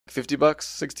$50,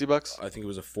 $60? I think it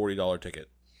was a $40 ticket.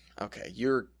 Okay,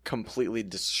 you're completely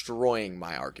destroying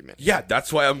my argument. Yeah,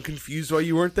 that's why I'm confused why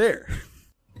you weren't there.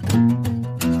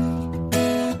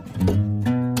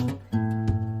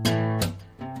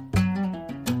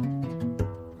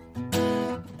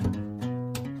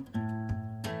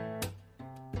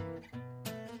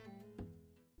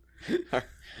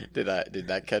 Did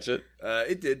that catch it?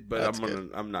 It did, but That's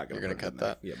I'm not gonna. You're gonna cut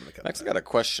that? Yeah, I'm gonna cut Max, that. I got a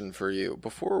question for you.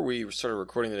 Before we started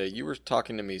recording today, you were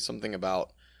talking to me something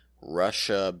about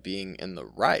Russia being in the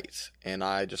right, and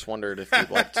I just wondered if you'd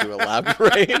like to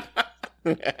elaborate.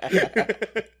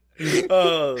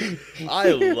 Oh, I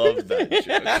love that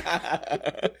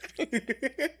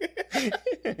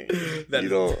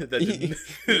joke.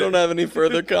 You don't have any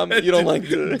further comment. You don't like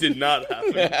to. Did not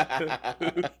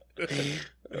happen.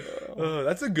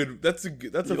 That's a You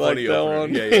funny like that opener.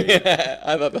 one? Yeah.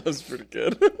 I thought that was pretty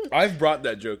good. I've brought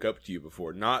that joke up to you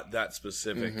before, not that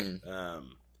specific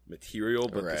material,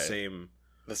 but Right. the same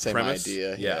premise.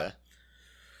 idea. Yeah.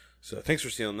 So thanks for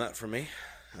stealing that from me.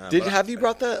 Have you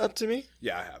brought that up to me?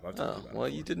 Yeah, I have. I've talked about it Well,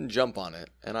 you didn't jump on it,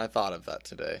 and I thought of that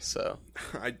today. So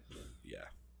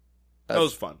that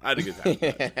was fun. I had a good time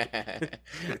with that.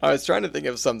 I was trying to think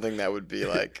of something that would be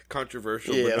like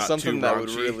Controversial, but not something too that would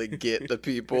raunchy. really get the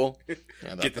people.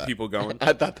 Get the people going.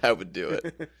 I thought that would do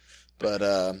it, but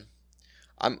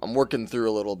I'm working through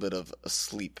a little bit of a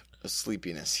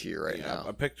sleepiness here right now.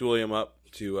 I picked William up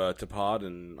to pod,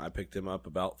 and I picked him up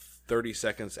about 30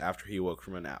 seconds after he woke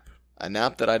from a nap. A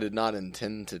nap that I did not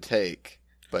intend to take,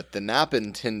 but the nap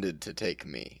intended to take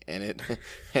me, and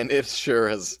it sure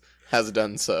has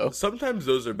done so. Sometimes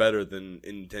those are better than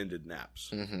intended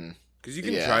naps. Because you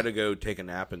can try to go take a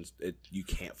nap and you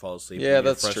can't fall asleep. Yeah, and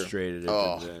you're that's frustrated.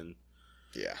 true.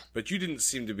 Yeah. But you didn't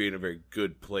seem to be in a very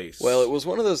good place. Well, it was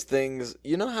one of those things,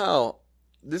 you know how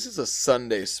this is a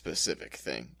Sunday specific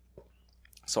thing.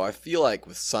 So I feel like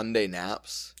with Sunday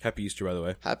naps, Happy Easter, by the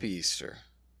way. Happy Easter.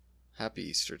 Happy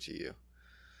Easter to you.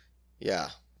 Yeah.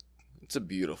 It's a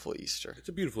beautiful Easter. It's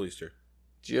a beautiful Easter.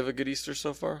 Do you have a good Easter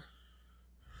so far?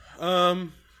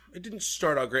 It didn't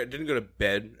start out great. I didn't go to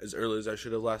bed as early as I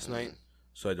should have last night.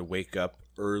 So I had to wake up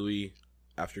early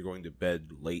after going to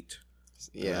bed late.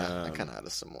 Yeah, I kind of had a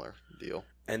similar deal.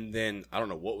 And then, I don't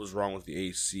know what was wrong with the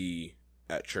AC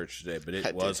at church today, but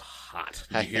it was hot.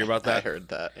 Did you hear about that? I heard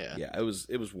that, yeah. Yeah, it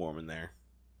was warm in there.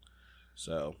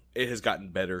 So, it has gotten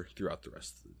better throughout the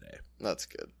rest of the day. That's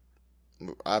good.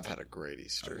 I've had a great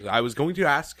Easter. I was going to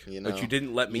ask, You know, but you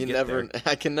didn't let me get never, there.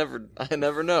 I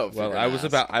never know. If Well, you're I gonna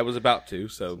was ask. about to,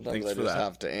 so Sometimes thanks I for just that.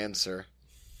 have to answer.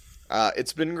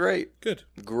 It's been great. Good.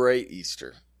 Great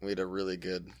Easter. We had a really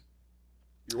good.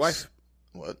 Your wife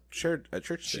What? shared at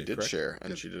church She today, did correct? share,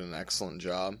 and she did an excellent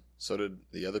job. So did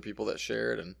the other people that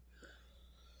shared, and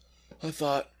I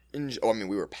thought, we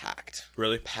were packed.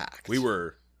 Really? Packed. We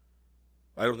were.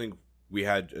 I don't think we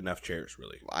had enough chairs,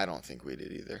 really. I don't think we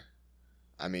did either.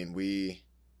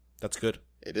 That's good.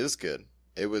 It is good.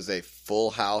 It was a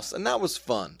full house, and that was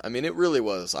fun. It really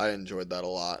was. I enjoyed that a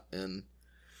lot, and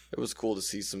it was cool to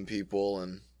see some people,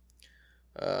 and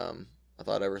I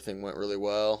thought everything went really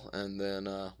well. And then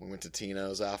we went to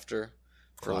Tino's after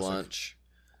for Classic. lunch.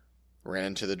 Ran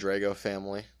into the Drago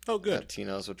family Oh, good. at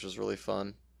Tino's, which was really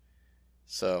fun.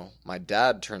 So my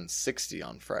dad turned 60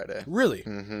 on Friday. Really?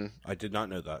 Mm-hmm. I did not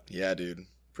know that. Yeah, dude.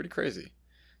 Pretty crazy.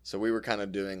 So we were kind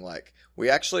of doing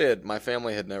my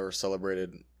family had never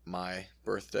celebrated my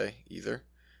birthday either.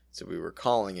 So we were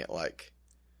calling it like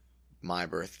my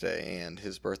birthday and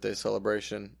his birthday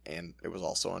celebration. And it was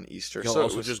also on Easter. You'll so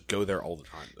also it was just go there all the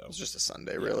time, though. It was just a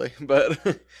Sunday, really.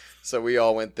 But so we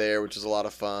all went there, which was a lot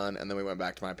of fun. And then we went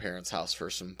back to my parents' house for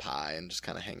some pie and just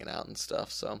kind of hanging out and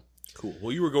stuff. So Cool.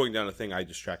 Well, you were going down a thing I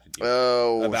distracted you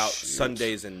about shoot.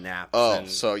 Sundays and naps. Oh, and...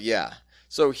 so yeah.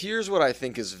 So here's what I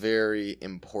think is very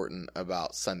important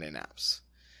about Sunday naps.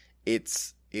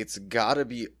 It's got to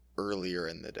be earlier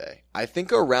in the day. I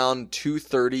think around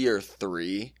 2:30 or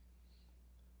 3.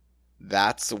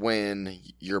 That's when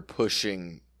you're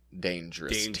pushing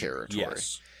dangerous territory.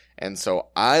 Yes. And so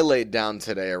I laid down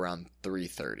today around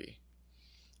 3:30.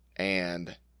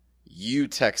 And you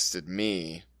texted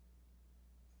me,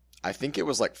 I think it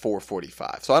was like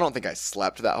 4:45. So I don't think I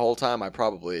slept that whole time. I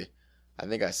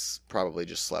think I probably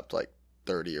just slept like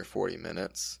 30 or 40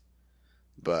 minutes.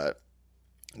 But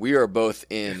we are both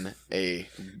in a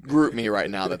group me right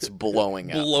now that's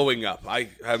blowing up. Blowing up.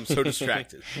 I'm so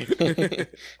distracted.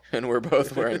 And we're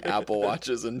both wearing Apple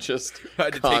Watches and just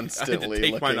constantly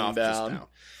take mine looking off down. Just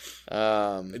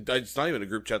now. It's not even a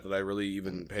group chat that I really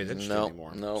even pay attention to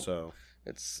anymore. No. So,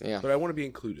 yeah. but I want to be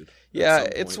included. Yeah,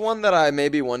 it's one that I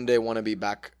maybe one day want to be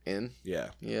back in.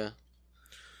 Yeah. Yeah.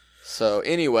 So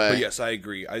anyway, But yes, I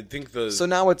agree. I think so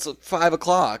now it's 5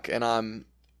 o'clock, and I'm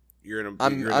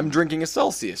I'm drinking a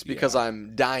Celsius because Yeah.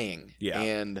 I'm dying. Yeah.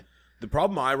 And The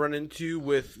problem I run into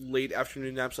with late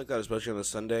afternoon naps like that, especially on a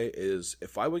Sunday, is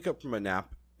if I wake up from a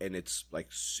nap and it's like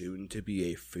soon to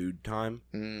be a food time,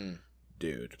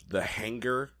 dude, the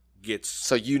hanger gets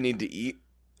so you need to eat.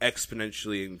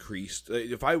 exponentially increased.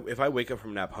 If I wake up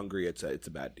from a nap hungry, it's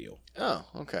a bad deal. Oh,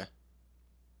 okay.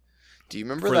 Do you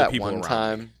remember For the that people one around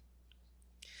time?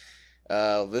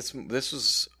 This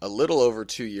was a little over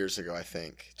 2 years ago, I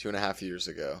think. 2.5 years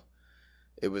ago.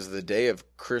 It was the day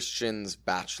of Christian's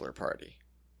bachelor party.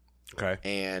 Okay.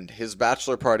 And his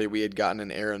bachelor party, we had gotten an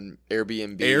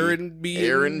Airbnb.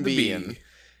 Airbnb.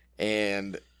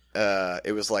 And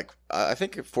it was like, I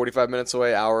think 45 minutes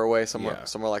away, hour away, somewhere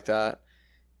like that.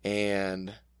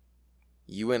 And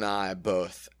you and I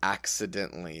both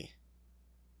accidentally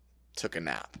took a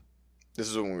nap. This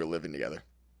is when we were living together.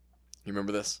 You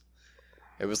remember this?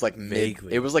 It was like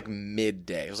Vaguely. It was like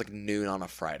midday. It was like noon on a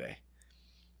Friday.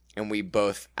 And we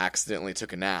both accidentally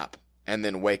took a nap and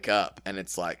then wake up and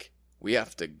it's like, we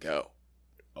have to go.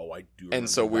 Oh, I do. And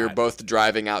so we were both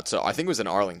driving out to, I think it was in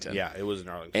Arlington. Yeah, it was in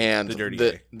Arlington. And the dirty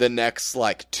day. the next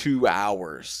like 2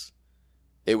 hours,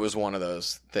 it was one of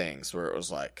those things where it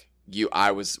was like,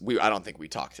 I don't think we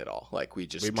talked at all. Like we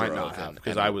just We might drove not have and-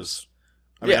 because and I it was.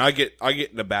 I mean, I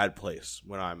get in a bad place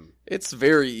when I'm It's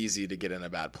very easy to get in a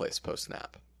bad place post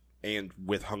nap. and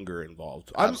with hunger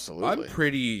involved.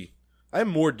 Absolutely. I'm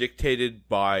more dictated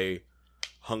by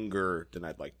hunger than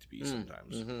I'd like to be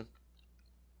sometimes. Mm-hmm.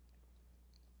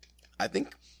 I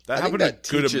think That I think happened that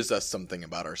to good teaches us something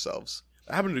about ourselves.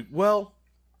 happened to well,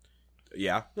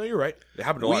 yeah. No, you're right. It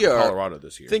happened a lot We in are- Colorado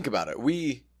this year. Think about it.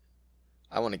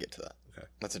 I want to get to that. Okay.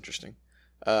 That's interesting.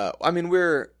 I mean,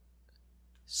 we're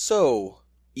so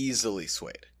easily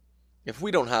swayed. If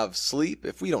we don't have sleep,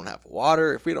 if we don't have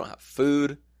water, if we don't have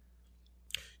food,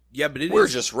 yeah, but we're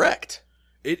just wrecked.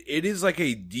 It is like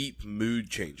a deep mood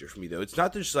changer for me though. It's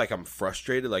not just like I'm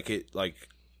frustrated. Like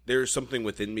there's something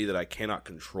within me that I cannot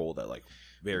control that like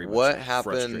very much What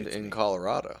happened frustrates in me.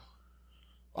 Colorado?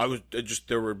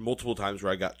 There were multiple times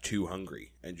where I got too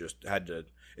hungry and just had to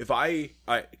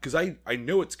because I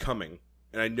know it's coming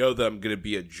and I know that I'm gonna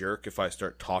be a jerk if I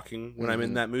start talking when I'm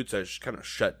in that mood, so I just kind of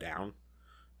shut down.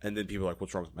 And then people are like,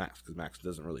 "What's wrong with Max?" Because Max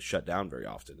doesn't really shut down very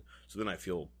often. So then I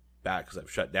feel bad because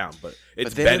I've shut down. But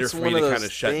it's then better it's for one me of to those kind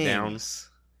of shut down. things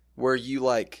where you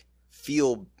like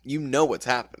feel what's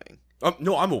happening.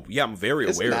 No, I'm very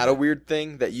Isn't aware. that of a weird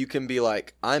thing that you can be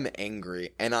like, I'm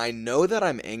angry, and I know that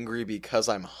I'm angry because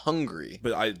I'm hungry,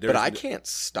 but I can't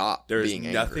stop There's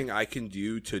being nothing angry. I can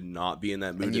do to not be in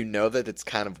that mood. And you know that it's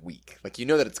kind of weak. Like, you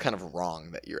know that it's kind of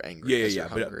wrong that you're angry because you're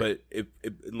hungry. But if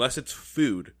unless it's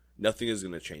food, nothing is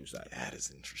going to change that. That is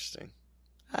interesting.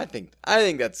 I think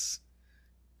that's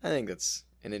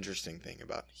an interesting thing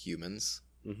about humans.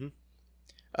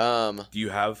 Mm-hmm. Do you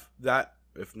have that?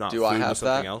 If not, Do food I have with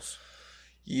something that? else?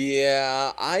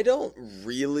 Yeah, I don't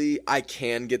really. I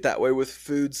can get that way with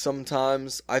food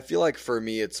sometimes. I feel like for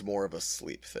me, it's more of a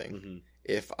sleep thing. Mm-hmm.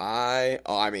 If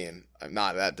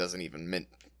that doesn't even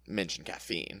mention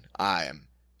caffeine. I am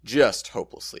just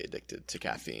hopelessly addicted to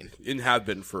caffeine And have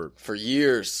been for for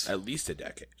years. at least a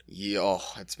decade. Yeah,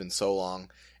 it's been so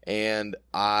long. And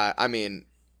I mean,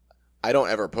 I don't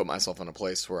ever put myself in a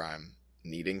place where I'm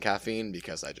needing caffeine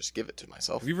because I just give it to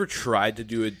myself. Have you ever tried to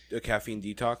do a caffeine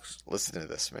detox? Listen to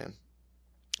this, man.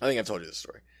 I think I've told you this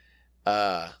story.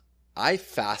 I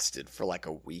fasted for like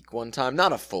a week one time.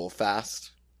 Not a full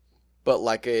fast, but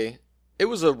like it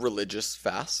was a religious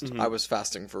fast. Mhm. I was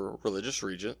fasting for religious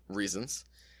reasons.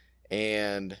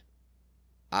 And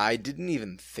I didn't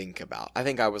even think about, I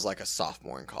think I was like a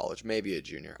sophomore in college, maybe a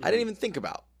junior. I didn't even think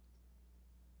about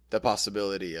the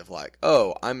possibility of like,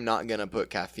 oh, I'm not going to put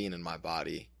caffeine in my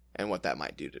body and what that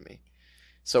might do to me.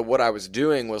 So what I was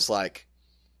doing was like,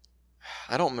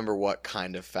 I don't remember what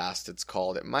kind of fast it's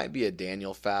called. It might be a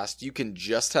Daniel fast. You can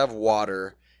just have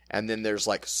water and then there's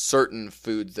like certain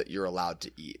foods that you're allowed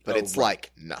to eat, but it's right.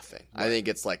 like nothing. I think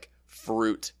it's like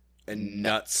fruit And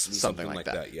nuts and something like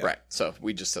that. Yeah. Right. So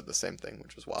we just said the same thing,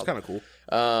 which was wild. It's kind of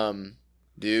cool.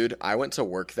 Dude, I went to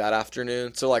work that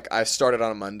afternoon. So like I started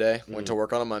on a Monday, went to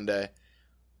work on a Monday.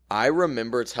 I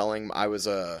remember I was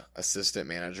a assistant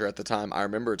manager at the time. I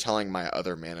remember telling my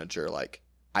other manager, like,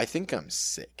 I think I'm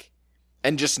sick.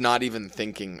 And just not even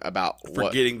thinking about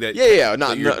Forgetting that. Yeah,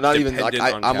 that you're not even like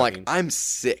dependent on I'm like caffeine. I'm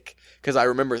sick because I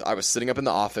remember I was sitting up in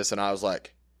the office and I was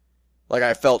like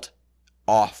I felt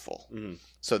awful. Mhm.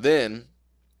 So then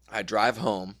I drive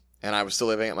home and I was still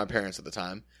living at my parents at the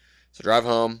time. So I drive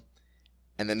home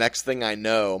And the next thing I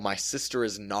know, my sister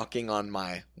is knocking on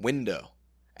my window.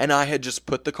 And I had just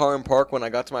put the car in park when I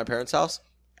got to my parents' house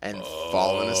and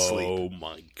fallen asleep. Oh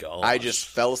my god! I just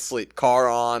fell asleep, car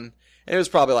on. And it was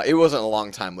probably like, it wasn't a long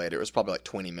time later. It was probably like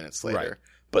 20 minutes later. Right.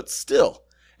 But still.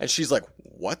 And she's like,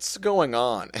 what's going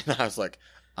on? And I was like,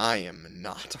 I am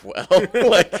not well.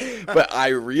 But I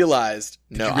realized,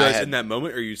 Did you realize in that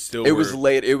moment, or you still? It was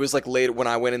late. It was like late when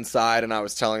I went inside and I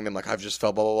was telling them like I've just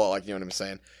felt blah blah blah. Like, you know what I'm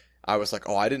saying? I was like,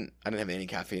 oh, I didn't have any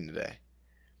caffeine today.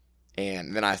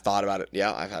 And then I thought about it.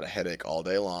 Yeah, I've had a headache all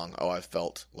day long. Oh, I've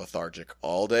felt lethargic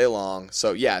all day long.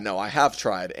 So yeah, no, I have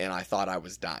tried, and I thought I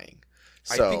was dying.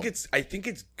 So I think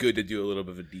it's good to do a little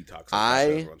bit of a detox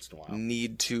I once in a while.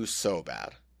 need to so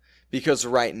bad. Because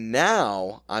right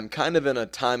now, I'm kind of in a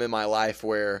time in my life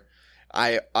where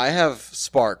I have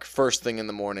Spark first thing in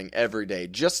the morning every day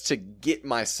just to get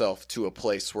myself to a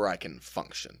place where I can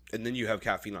function. And then you have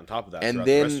caffeine on top of that And throughout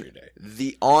then the rest of your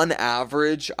day. on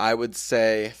average, I would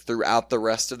say throughout the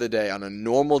rest of the day, on a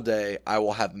normal day, I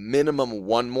will have minimum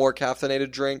one more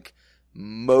caffeinated drink,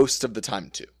 most of the time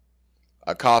two.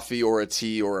 A coffee or a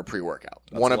tea or a pre-workout.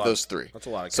 One of those three. That's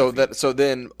a lot of caffeine. So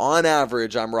then on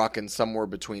average, I'm rocking somewhere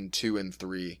between 2 and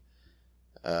 3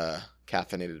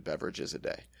 caffeinated beverages a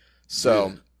day.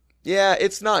 So yeah,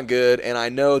 it's not good, and I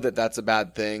know that that's a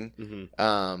bad thing.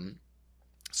 Mm-hmm.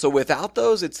 So without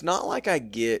those, it's not like I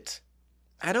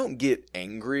don't get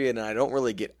angry and I don't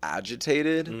really get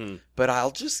agitated, but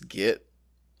I'll just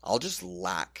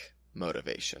lack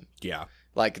motivation. Yeah.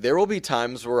 Like there will be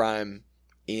times where I'm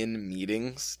in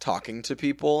meetings talking to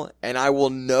people and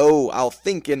I'll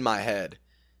think in my head,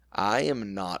 I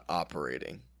am not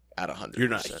operating at 100%.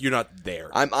 You're not there.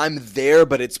 I'm there,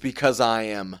 but it's because I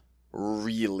am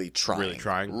really trying.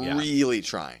 Really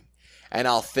trying? And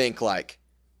I'll think like,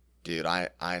 dude, I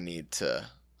need to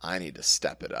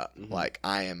step it up. Mm-hmm. Like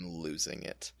I am losing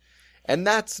it. And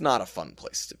that's not a fun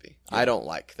place to be. Yeah. I don't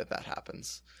like that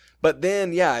happens. But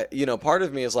then, yeah, part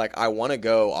of me is like, I want to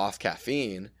go off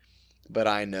caffeine, but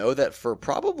I know that for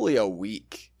probably a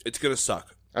week, it's going to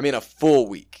suck. I mean, a full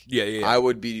week. Yeah. I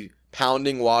would be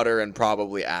pounding water and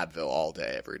probably Advil all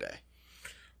day, every day.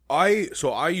 I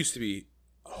used to be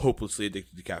hopelessly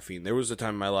addicted to caffeine. There was a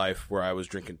time in my life where I was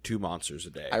drinking 2 Monsters a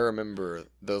day. I remember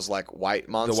those like white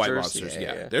Monsters. The white Monsters,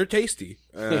 yeah. They're tasty,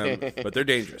 but they're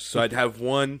dangerous. So I'd have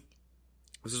one.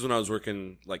 This is when I was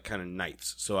working like kind of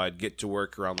nights. So I'd get to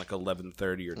work around like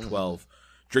 11:30 or 12,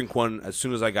 drink one as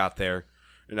soon as I got there,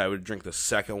 and I would drink the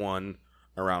second one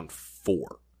around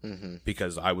 4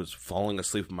 because I was falling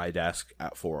asleep at my desk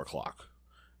at 4 o'clock.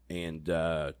 And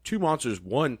 2 Monsters,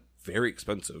 one, very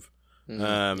expensive.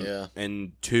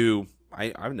 And 2,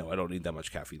 I know I don't need that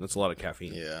much caffeine. That's a lot of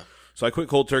caffeine. Yeah. So I quit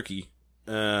cold turkey.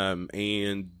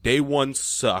 And day 1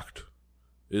 sucked.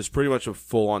 It was pretty much a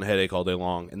full-on headache all day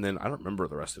long. And then I don't remember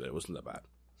the rest of it. It wasn't that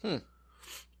bad.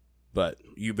 But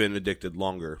you've been addicted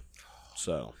longer.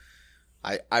 So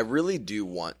I really do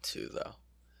want to, though.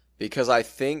 Because I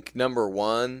think, number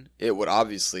one, it would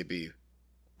obviously be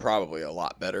probably a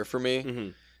lot better for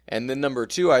me. And then number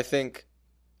 2, I think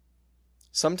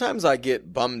sometimes I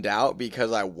get bummed out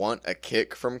because I want a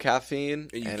kick from caffeine,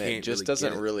 and it just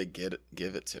doesn't really give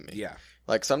it to me. Yeah.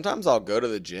 Like sometimes I'll go to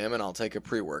the gym and I'll take a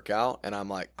pre-workout, and I'm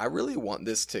like, I really want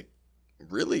this to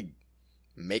really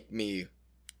make me.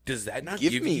 Does that not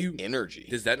give me energy?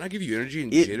 Does that not give you energy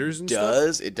and jitters and stuff? It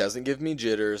does. It doesn't give me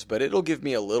jitters, but it'll give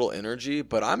me a little energy.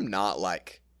 But I'm not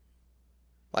like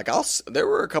there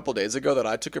were a couple days ago that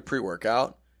I took a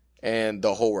pre-workout. And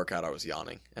the whole workout, I was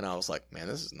yawning. And I was like, man,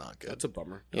 this is not good. That's a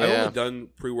bummer. Yeah. I've only done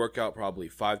pre-workout probably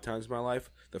 5 times in my life.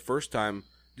 The first time,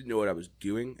 didn't know what I was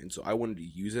doing, and so I wanted to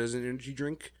use it as an energy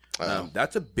drink.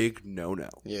 That's a big no-no.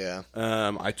 Yeah.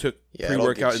 I took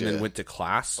pre-workout and then went to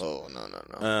class. Oh,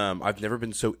 no. I've never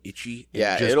been so itchy.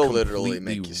 Yeah, it'll literally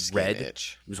make your skin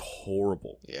itch. It was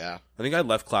horrible. Yeah. I think I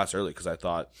left class early because I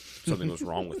thought something was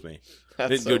wrong with me. I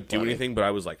didn't go do anything, but I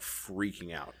was like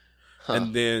freaking out.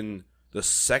 And then the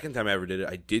second time I ever did it,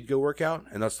 I did go work out,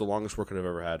 and that's the longest workout I've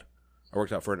ever had. I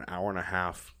worked out for an hour and a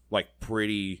half, like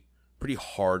pretty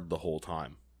hard the whole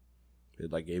time.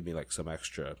 It like gave me like some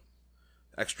extra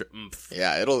oomph.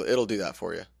 Yeah, it'll do that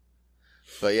for you.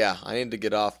 But yeah, I need to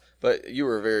get off. But you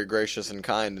were very gracious and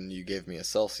kind, and you gave me a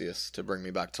Celsius to bring me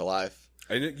back to life.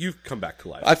 And you've come back to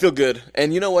life. I feel good.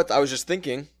 And you know what? I was just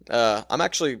thinking, I'm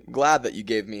actually glad that you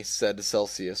gave me said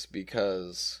Celsius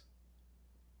because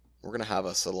we're going to have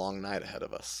us a long night ahead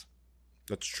of us.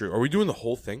 That's true. Are we doing the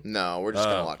whole thing? No, we're just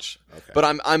going to watch. Okay.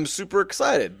 But I'm super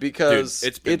excited because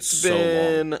dude, it's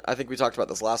been long. I think we talked about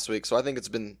this last week, so I think it's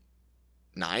been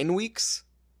 9 weeks?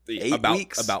 8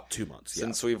 weeks? About 2 months,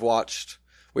 since we've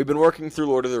been working through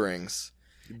Lord of the Rings.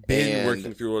 Been And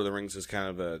working through Lord of the Rings is kind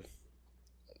of a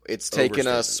it's taken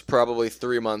us overstatement. probably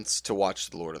 3 months to watch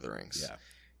The Lord of the Rings. Yeah.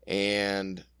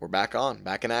 And we're back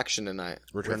in action tonight.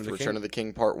 Return of the Return King. of the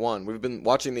King Part 1. We've been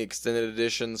watching the extended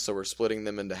editions, so we're splitting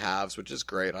them into halves, which is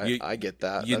great. I get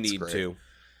that. You That's need great. to.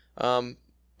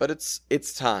 But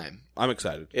it's time. I'm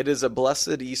excited. It is a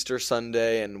blessed Easter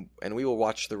Sunday, and we will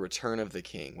watch The Return of the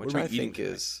King, which What are we I think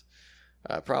eating is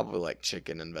probably like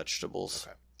chicken and vegetables.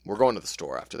 Okay. We're going to the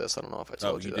store after this. I don't know if I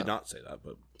Oh, told you you did that. not say that,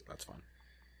 but that's fine.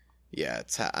 Yeah,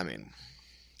 it's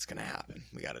gonna happen.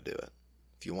 We got to do it.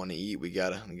 If you want to eat, we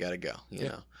gotta go. You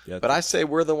know. Yeah. But I say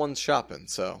we're the ones shopping,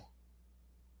 so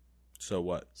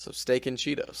what? steak and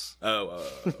Cheetos.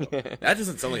 That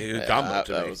doesn't sound like a good combo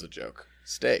to that me. was a joke.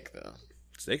 Steak though.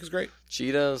 Steak is great.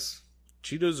 Cheetos.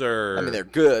 Cheetos are. I mean, they're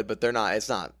good, but they're not. It's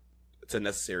not. It's a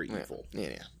necessary evil.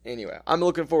 Yeah. Anyway, I'm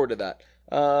looking forward to that.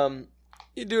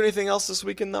 You do anything else this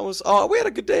weekend? We had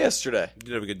a good day yesterday. You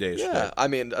did have a good day. Yeah, yesterday. I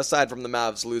mean, aside from the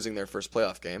Mavs losing their first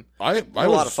playoff game, I had a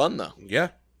lot of fun though. Yeah.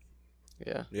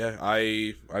 Yeah.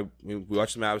 We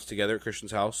watched the Mavs together at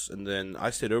Christian's house, and then I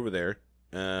stayed over there,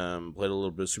 played a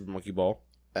little bit of Super Monkey Ball.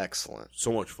 Excellent.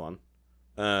 So much fun.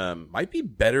 Might be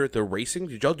better at the racing.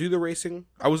 Did y'all do the racing?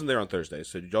 I wasn't there on Thursday,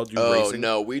 so did y'all do racing? Oh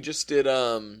no, we just did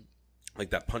Like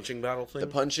that punching battle thing? the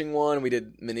punching one. We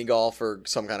did mini golf or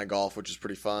some kind of golf, which is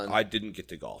pretty fun. I didn't get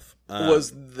to golf.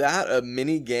 Was that a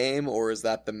mini game or is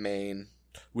that the main?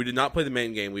 We did not play the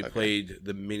main game. We played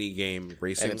the mini game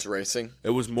racing. And it's racing. It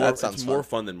was more. That sounds It's more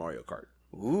fun than Mario Kart.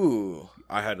 Ooh.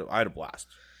 I had a blast.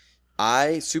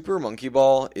 Super Monkey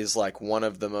Ball is like one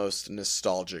of the most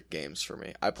nostalgic games for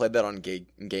me. I played that on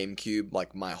GameCube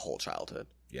like my whole childhood,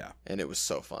 Yeah, and it was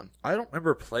so fun. I don't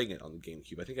remember playing it on the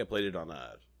GameCube. I think I played it on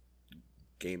a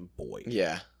Game Boy.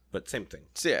 Yeah. But same thing.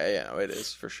 So yeah, no, it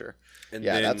is for sure. And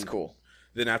Yeah, then, that's cool.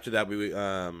 Then after that, we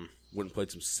went and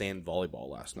played some sand volleyball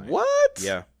last night. What?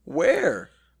 Yeah. Where?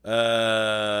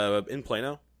 In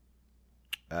Plano,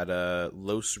 at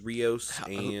Los Rios,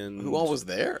 and Who all was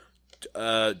there?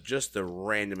 just the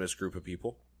randomest group of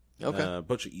people. Okay. A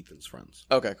bunch of Ethan's friends.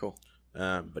 Okay, cool.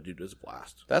 But dude, it was a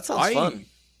blast. That sounds fun.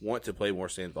 Want to play more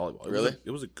sand volleyball. Really? It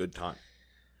was a good time.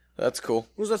 That's cool.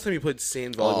 When was the last time you played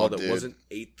sand volleyball that dude. wasn't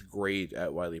 8th grade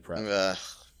at Wiley Prep?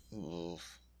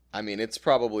 I mean, it's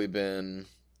probably been.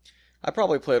 I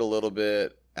probably played a little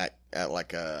bit at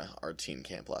like our teen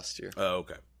camp last year, Oh,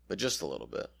 okay. but just a little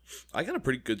bit. I got a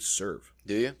pretty good serve.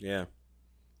 Do you? Yeah.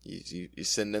 You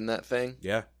send in that thing?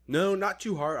 Yeah. No, not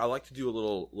too hard. I like to do a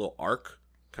little arc,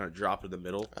 kind of drop in the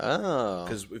middle. Oh,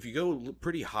 Because if you go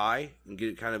pretty high and get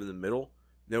it kind of in the middle,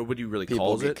 nobody really people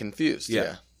calls get it. confused. Yeah.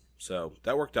 Yeah, So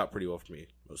that worked out pretty well for me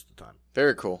most of the time.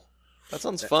 very cool. That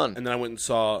sounds fun. And then I went and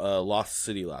saw Lost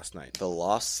City last night. The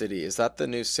Lost City, is that the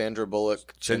new Sandra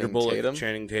Bullock, Sandra Channing Bullock, Tatum?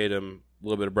 Channing Tatum, a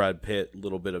little bit of Brad Pitt, a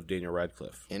little bit of Daniel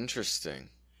Radcliffe. Interesting.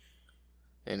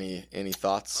 Any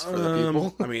thoughts for the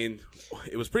people? I mean,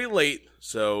 it was pretty late,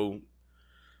 so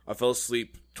I fell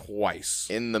asleep twice.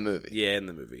 In the movie? Yeah, in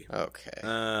the movie. Okay.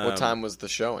 Um, What time was the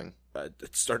showing?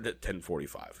 It started at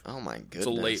 10:45. Oh my goodness. It's a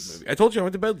late movie. I told you I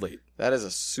went to bed late. That is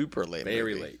a super late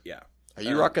Very movie. late, yeah. Are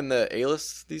you rocking the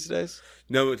A-list these days?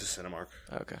 No, it's a Cinemark.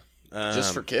 Okay.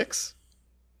 Just for kicks?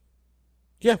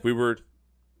 Yeah, we were.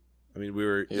 I mean, we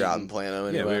were. You're out in Plano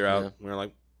anyway? Yeah, we were out. Yeah. We were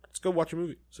like, let's go watch a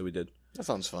movie. So we did. That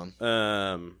sounds fun.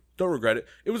 Don't regret it.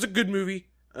 It was a good movie.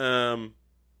 5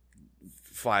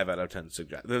 out of 10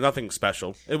 suggest. There's nothing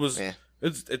special. It was. Yeah.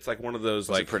 It's like one of those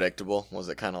Was like it predictable? Was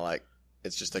it kind of like,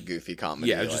 it's just a goofy comedy?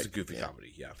 yeah, it's just like- a goofy yeah.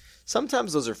 comedy. Yeah.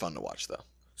 Sometimes those are fun to watch, though.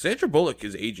 Sandra Bullock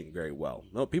is aging very well.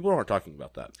 No, people aren't talking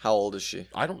about that. How old is she?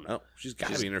 I don't know. She's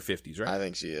got to be in her 50s, right? I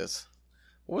think she is.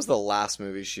 What was the last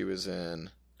movie she was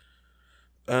in?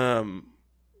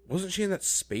 Wasn't she in that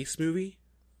space movie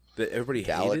that everybody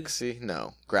hated? Galaxy?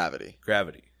 No. Gravity.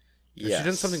 Gravity. Yes. Has she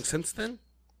done something since then?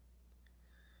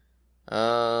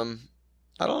 I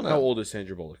don't know. How old is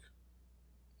Sandra Bullock?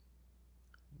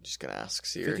 I'm just going to ask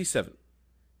Siri. 57.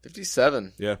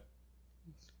 57. Yeah.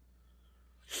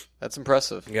 That's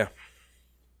impressive. Yeah.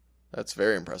 That's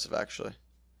very impressive, actually.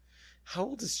 How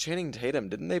old is Channing Tatum?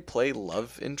 Didn't they play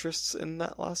love interests in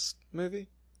that last movie?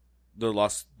 The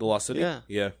Lost City? Yeah.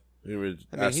 Yeah. We would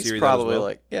I mean, ask he's Siri that as probably well.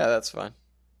 like, yeah, that's fine.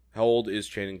 How old is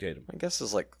Channing Tatum? I guess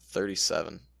it's like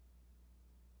 37.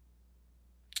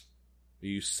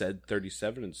 You said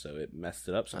 37, and so it messed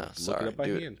it up. So I have to look sorry. it up by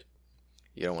Do it. hand.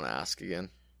 You don't want to ask again?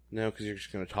 No, because you're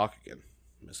just going to talk again.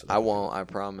 Mess it up I again. won't, I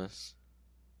promise.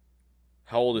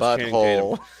 How old is Channing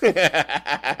Tatum?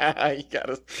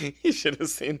 Butthole. You should have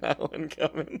seen that one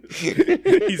coming.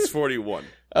 He's 41.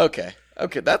 Okay,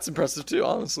 that's impressive too,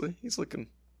 honestly. He's looking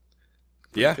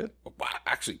pretty Yeah. good. Wow,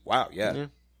 actually, wow, yeah. Yeah.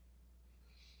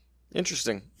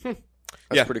 Interesting. That's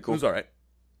yeah, pretty cool. It was all right.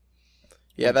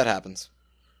 Yeah, that happens.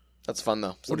 That's fun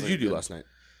though. What did you do last night?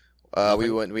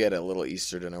 We had a little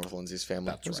Easter dinner with Lindsay's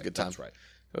family. It was a good time. That's right.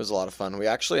 It was a lot of fun. We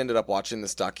actually ended up watching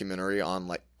this documentary on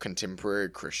like contemporary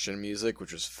Christian music,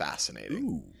 which was fascinating.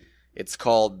 Ooh. It's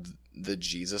called The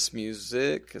Jesus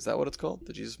Music. Is that what it's called?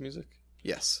 The Jesus Music?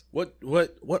 Yes. What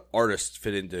artists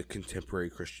fit into contemporary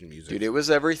Christian music? Dude, it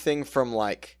was everything from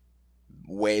like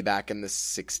way back in the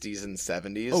 60s and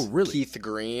 70s. Oh, really? Keith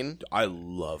Green. I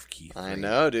love Keith Green. I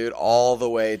know, dude. All the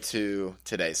way to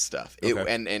today's stuff.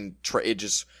 Okay. It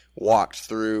just walked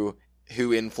through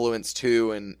who influenced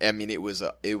who, and I mean it was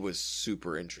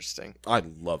super interesting. I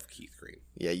love Keith Green.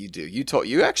 Yeah, you do.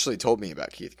 You actually told me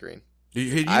about Keith Green. Had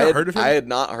you not heard of him? I had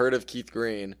not heard of Keith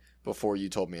Green before you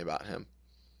told me about him.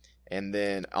 And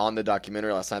then on the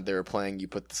documentary last night, they were playing "You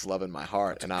Put This Love in My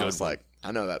Heart," and I was like,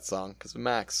 I know that song because of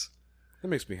Max. That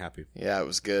makes me happy. Yeah, it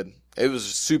was good. It was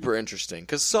super interesting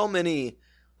because so many.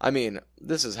 I mean,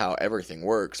 this is how everything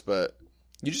works, but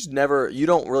you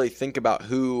don't really think about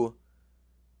who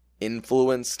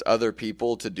influenced other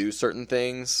people to do certain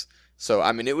things. So,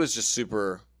 I mean, it was just it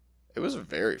was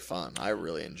very fun. I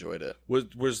really enjoyed it.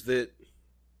 Was that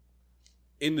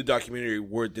in the documentary?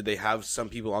 Did they have some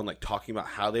people on like talking about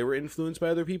how they were influenced by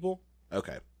other people?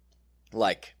 Okay,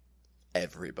 Like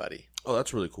everybody. oh,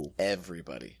 that's really cool.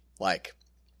 Everybody. Like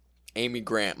Amy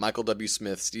Grant, Michael W.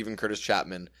 Smith, Stephen Curtis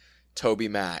Chapman, Toby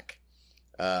Mac,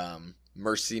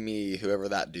 Mercy Me, whoever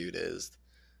that dude is.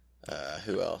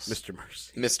 Who else? Mr.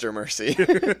 Mercy. Mr. Mercy.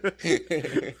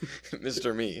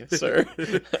 Mr. Me, sir.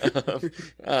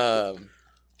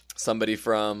 Somebody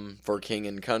from For King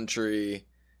and Country.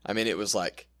 I mean, it was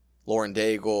like Lauren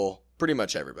Daigle, pretty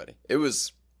much everybody. It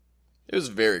was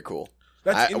very cool.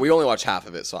 We only watched half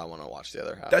of it, so I want to watch the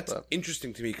other half. That's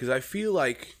interesting to me because I feel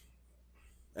like,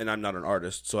 and I'm not an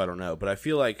artist, so I don't know, but I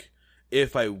feel like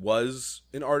if I was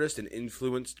an artist and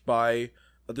influenced by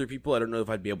other people, I don't know if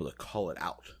I'd be able to call it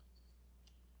out.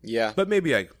 Yeah. But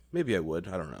maybe I would.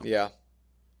 I don't know. Yeah.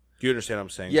 Do you understand what I'm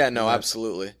saying? Yeah, no,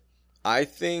 absolutely. I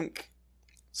think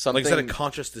something... Like, is that a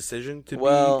conscious decision to be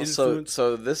influenced?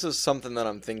 So this is something that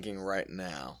I'm thinking right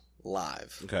now,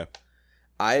 live. Okay.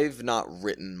 I've not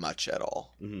written much at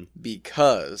all. Mm-hmm.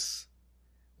 Because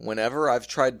whenever I've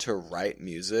tried to write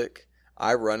music,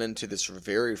 I run into this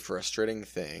very frustrating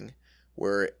thing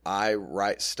where I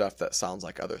write stuff that sounds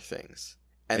like other things.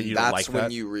 And you don't that's like when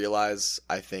that? you realize,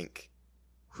 I think,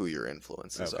 who your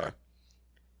influences Okay. are.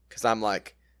 Because I'm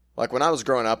like when I was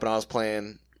growing up and I was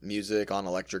playing music on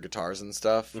electric guitars and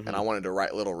stuff, Mhm. and I wanted to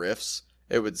write little riffs,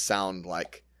 it would sound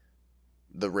like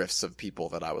the riffs of people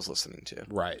that I was listening to.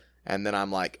 Right. And then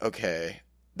I'm like, okay,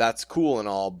 that's cool and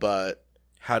all, but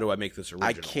How do I make this original?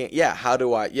 I can't. Yeah, how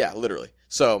do I? Yeah, literally.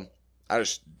 So I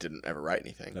just didn't ever write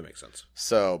anything. That makes sense.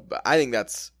 So, but I think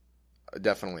that's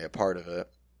definitely a part of it.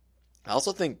 I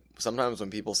also think sometimes when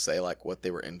people say like what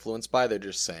they were influenced by, they're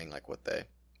just saying like what they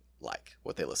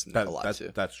listen a lot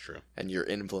to. That's true. And you're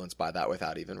influenced by that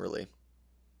without even really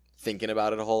thinking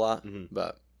about it a whole lot. Mhm.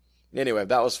 But anyway,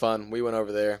 that was fun. We went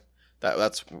over there.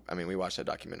 We watched that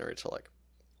documentary till like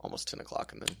almost 10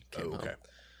 o'clock and then came home.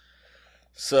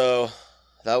 So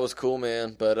that was cool,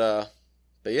 man. But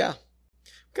yeah,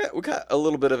 we got a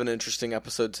little bit of an interesting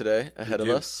episode today ahead of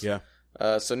us. Yeah.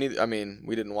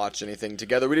 We didn't watch anything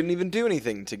together. We didn't even do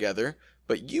anything together.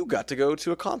 But you got to go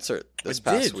to a concert this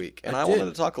past week, and I wanted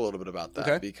to talk a little bit about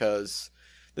that because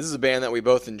this is a band that we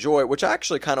both enjoy. Which I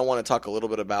actually kind of want to talk a little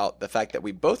bit about the fact that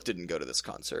we both didn't go to this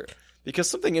concert because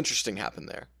something interesting happened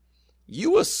there.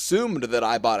 You assumed that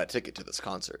I bought a ticket to this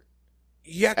concert.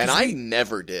 Yeah, and I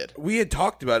never did. We had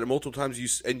talked about it multiple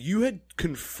times, and you had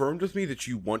confirmed with me that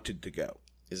you wanted to go.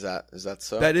 Is that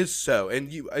so? That is so.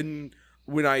 And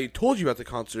when I told you about the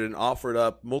concert and offered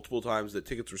up multiple times that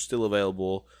tickets were still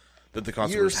available, that the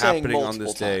concert was happening on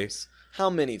this day. How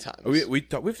many times? We've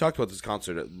talked about this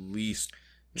concert at least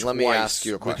twice. Let me ask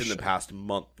you a question. Within the past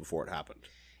month before it happened.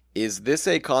 Is this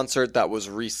a concert that was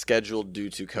rescheduled due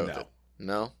to COVID?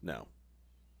 No? No.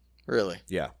 Really?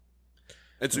 Yeah.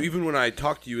 And so even when I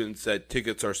talked to you and said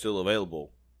tickets are still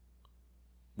available,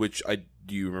 do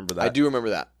you remember that? I do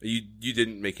remember that. You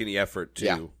didn't make any effort to.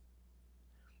 Yeah.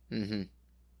 Mm-hmm.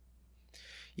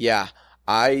 Yeah.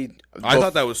 I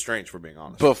thought that was strange, for being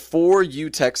honest. Before you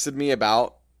texted me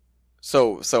about,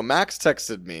 so Max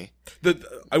texted me.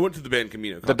 I went to the band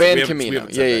Camino concert. The band Camino,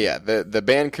 yeah. The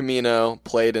band Camino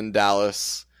played in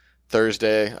Dallas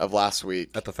Thursday of last week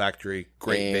at the Factory.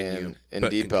 Great venue in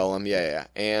Deep Ellum, yeah.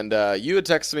 And you had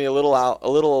texted me a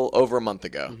little over a month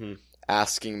ago,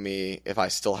 asking me if I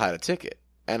still had a ticket,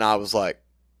 and I was like,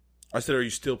 I said, "Are you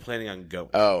still planning on going?"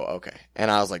 Oh, okay. And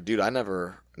I was like, dude, I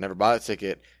never never bought a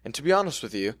ticket. And to be honest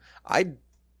with you,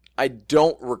 I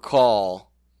don't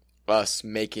recall us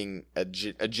making a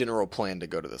general plan to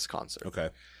go to this concert. Okay.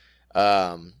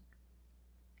 And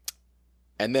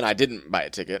then I didn't buy a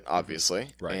ticket, obviously,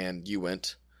 Right. and you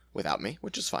went without me,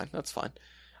 which is fine. That's fine.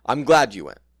 I'm glad you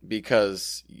went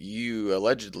because you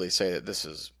allegedly say that this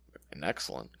is an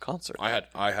excellent concert.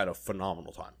 I had a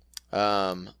phenomenal time.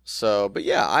 But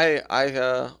yeah,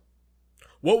 I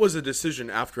What was the decision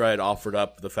after I had offered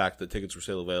up the fact that tickets were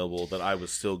still available that I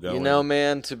was still going? you know,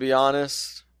 man, to be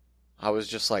honest, I was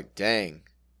just like, dang,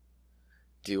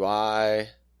 do I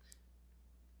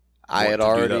had Want to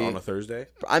already do that on a Thursday.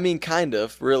 I mean, kind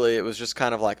of. Really, it was just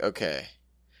kind of like, okay,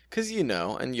 because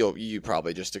and you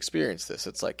probably just experienced this.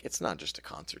 It's like it's not just a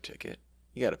concert ticket.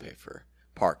 You got to pay for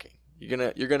parking. You're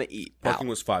gonna eat. Parking out.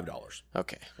 was $5,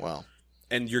 Okay, well,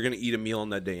 and you're gonna eat a meal on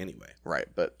that day anyway. right,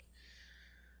 but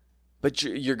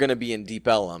you're gonna be in Deep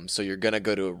Ellum, so you're gonna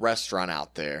go to a restaurant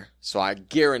out there. So I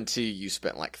guarantee you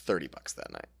spent like $30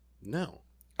 that night. No,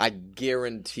 I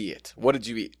guarantee it. What did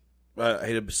you eat? I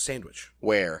ate a sandwich.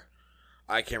 Where?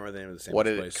 I can't remember the name of the sandwich What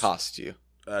did place. it cost you?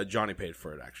 Johnny paid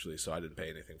for it actually, so I didn't pay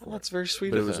anything for Well, it. that's very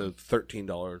sweet But it of was him. a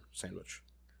 $13 sandwich,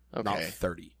 not Okay.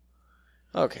 30.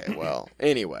 Okay, well,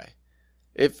 anyway,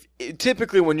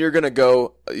 typically when you're gonna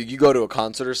go, you go to a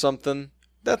concert or something.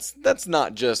 That's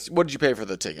not just. What did you pay for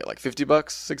the ticket? Like $50,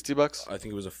 $60? I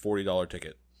think it was a $40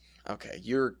 ticket. Okay,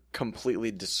 you're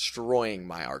completely destroying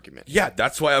my argument. Yeah,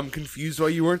 that's why I'm confused why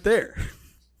you weren't there.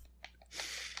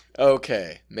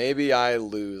 Okay, maybe I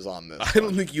lose on this. I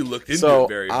don't think you looked into So it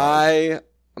very hard.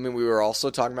 I mean, we were also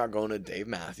talking about going to Dave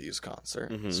Matthews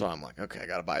concert. Mhm. So I'm like, okay, I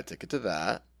got to buy a ticket to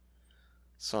that.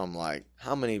 So I'm like,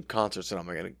 how many concerts am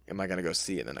I gonna go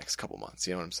see in the next couple months?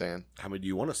 You know what I'm saying? How many do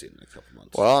you want to see in the next couple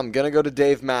months? Well, I'm gonna go to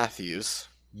Dave Matthews.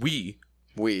 we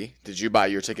Did you buy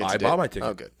your ticket? I today? bought my ticket.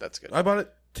 Oh, good. That's good. I bought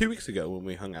it 2 weeks ago when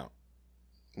we hung out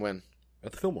When?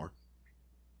 at the Fillmore.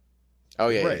 Oh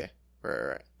yeah, Right. yeah, yeah.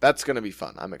 Right. That's gonna be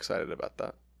fun. I'm excited about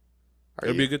that. Are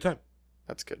It'll you? be a good time.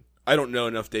 That's good. I don't know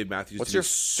enough Dave Matthews What's to your be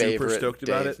super favorite stoked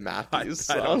about Dave it. Matthews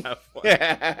I song? don't have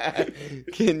one.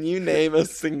 Can you name a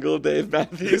single Dave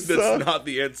Matthews That's song? not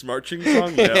the Ants Marching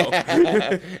song?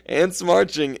 No. Ants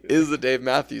Marching is a Dave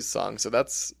Matthews song, so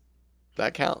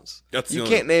that counts. That's the You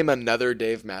only- can't name another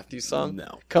Dave Matthews song?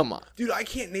 No. Come on. Dude, I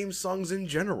can't name songs in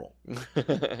general.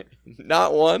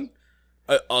 Not one?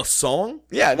 A song?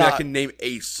 Yeah, I not, can name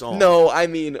a song. no, I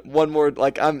mean one more.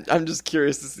 Like I'm just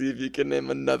curious to see if you can name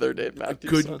another Dave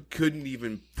Matthews song. Couldn't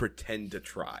even pretend to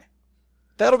try.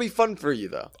 That'll be fun for you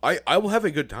though, I will have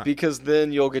a good time. because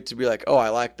then you'll get to be like, oh, I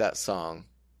like that song.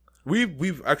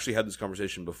 We've actually had this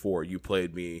conversation before. You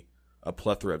played me a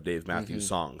plethora of Dave Matthews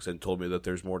songs and told me that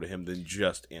there's more to him than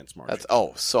just Ants Marching.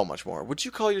 That's so much more. Would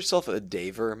you call yourself a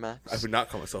Daver, Max? I would not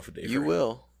call myself a Dave. You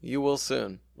will. You will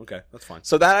soon. Okay, that's fine.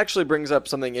 So that actually brings up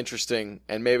something interesting,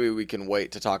 and maybe we can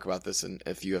wait to talk about this and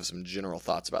if you have some general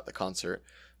thoughts about the concert.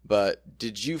 But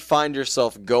did you find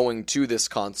yourself going to this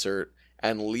concert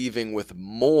and leaving with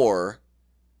more,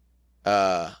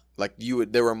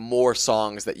 there were more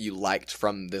songs that you liked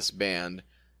from this band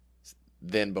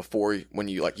than before when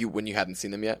you hadn't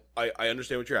seen them yet? I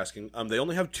understand what you're asking. They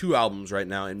only have 2 albums right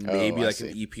now and maybe I like see.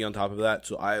 an EP on top of that.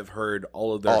 So I've heard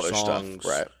all of their All their songs stuff,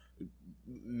 right?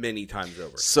 many times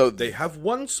over. So They have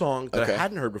one song that Okay. I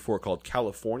hadn't heard before called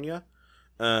California.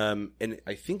 And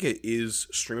I think it is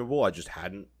streamable. I just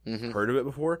hadn't Mhm. heard of it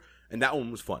before. And that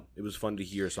one was fun. It was fun to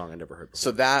hear a song I never heard before.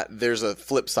 So that there's a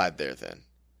flip side there. Then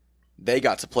they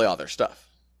got to play all their stuff.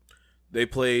 They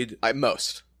played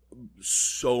Most,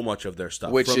 so much of their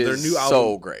stuff. which From their is new album,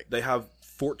 so great. They have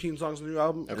 14 songs on the new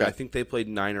album. And Okay. I think they played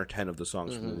 9 or 10 of the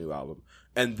songs from the Mhm. new album.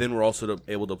 And then we're also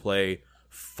able to play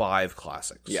 5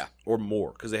 classics. Yeah. Or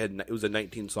more. Because it was a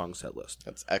 19-song set list.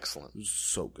 That's excellent. It was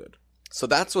so good. So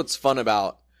that's what's fun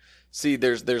about. See,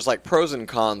 there's like pros and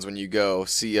cons when you go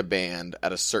see a band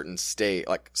at a certain stage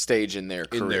in their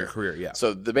career. In their career, yeah.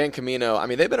 So the band Camino, I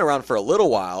mean, they've been around for a little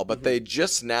while, but they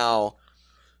just now.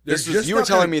 They're This just was, you were not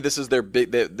telling gonna- me this is their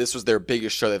this was their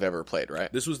biggest show they've ever played,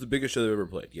 right? This was the biggest show they've ever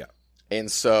played, yeah.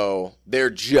 And so they're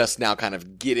just now kind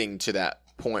of getting to that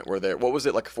point where they're, what was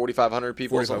it, like 4,500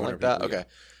 people or something like that? 4,500 people, Okay.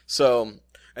 So,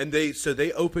 And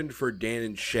they opened for Dan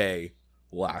and Shay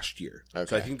last year. So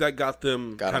Okay. I think that got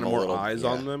them Got kind them of a more little- eyes yeah.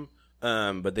 on them.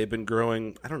 But they've been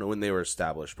growing. I don't know when they were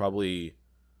established. Probably,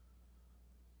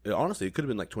 honestly, it could have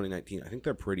been like 2019. I think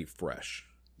they're pretty fresh.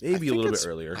 Maybe a think little bit it's-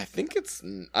 earlier. I think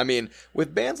I mean,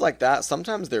 with bands like that,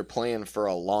 sometimes they're playing for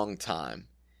a long time,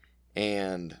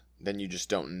 and then you just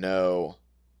don't know.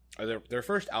 Their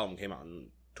first album came out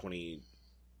in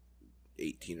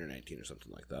 2018 or 19 or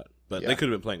something like that. But Yeah. they could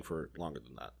have been playing for longer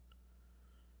than that.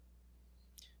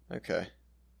 Okay.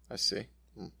 I see.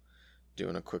 I'm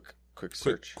doing a quick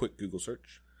search. Quick Google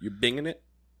search. You're binging it?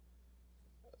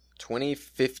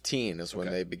 2015 is when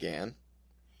Okay. they began.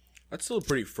 That's still a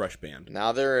pretty fresh band.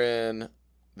 Now they're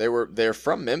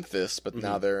from Memphis, but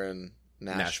now they're in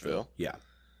Nashville. Yeah.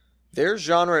 Their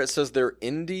genre, it says they're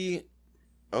indie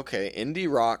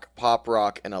rock, pop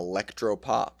rock, and electro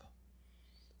pop.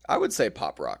 I would say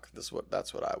pop rock. That's what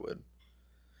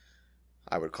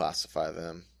I would classify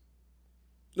them.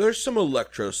 There's some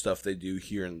electro stuff they do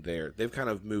here and there. They've kind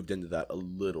of moved into that a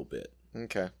little bit.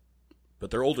 Okay. But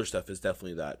their older stuff is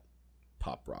definitely that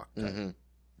pop rock type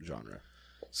genre.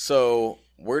 So,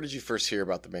 where did you first hear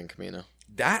about the band Camino?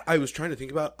 That I was trying to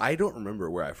think about. I don't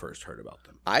remember where I first heard about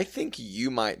them. I think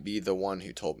you might be the one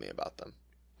who told me about them.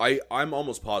 I'm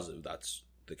almost positive that's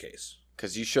the case.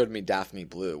 Because you showed me Daphne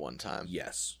Blue one time.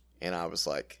 Yes. And I was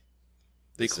like,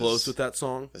 They closed with that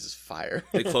song. this is fire.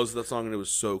 They closed with that song, and it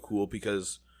was so cool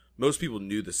because most people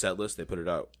knew the set list. They put it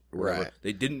out. Right.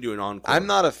 They didn't do an encore. I'm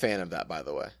not a fan of that, by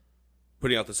the way.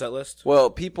 Putting out the set list? Well,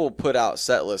 people put out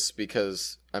set lists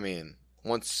because, I mean,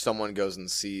 once someone goes and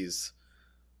sees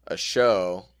a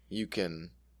show, you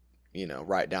can,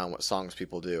 write down what songs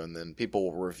people do, and then people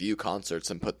will review concerts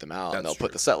and put them out, and they'll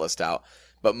put the set list out.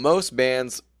 But most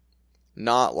bands,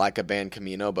 not like a band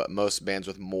Camino, but most bands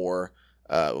with more,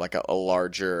 like a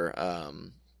larger,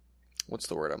 what's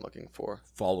the word I'm looking for?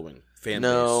 Following. Fan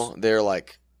No, base. they're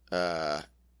like,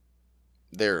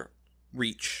 they're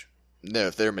Reach.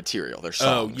 No, their material, their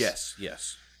songs. Oh, yes.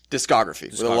 Discography.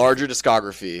 With a larger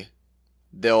discography,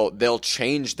 they'll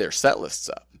change their set lists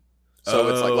up. So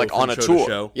it's like on a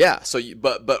tour. Yeah. So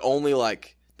but only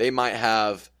like they might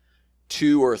have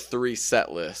 2 or 3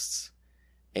 set lists,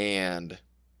 and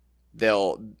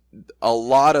a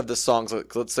lot of the songs,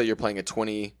 like, let's say you're playing a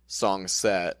 20-song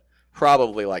set,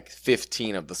 probably like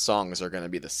 15 of the songs are going to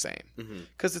be the same.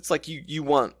 Because it's like you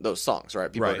want those songs,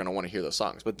 right? People are going to want to hear those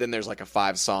songs. But then there's like a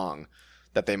 5-song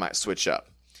that they might switch up.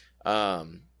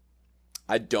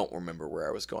 I don't remember where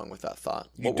I was going with that thought.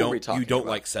 What were we talking about? You don't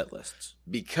like set lists.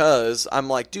 Because I'm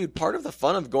like, dude, part of the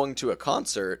fun of going to a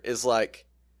concert is like,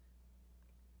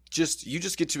 you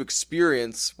just get to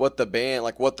experience what the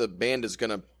band is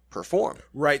going to perform.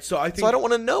 Right. So I don't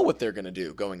want to know what they're going to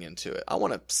do going into it. I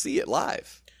want to see it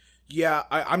live. Yeah,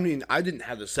 I mean, I didn't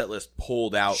have the set list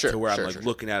pulled out to where I'm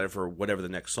looking at it for whatever the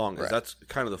next song is. Right. That's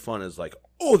kind of the fun, is like,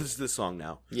 oh, this is this song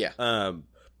now. Yeah.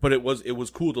 But it was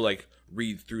cool to like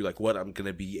read through like what I'm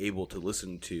gonna be able to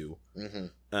listen to,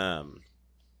 at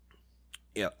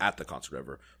the concert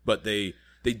ever. But they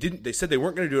said they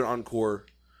weren't gonna do an encore,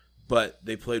 but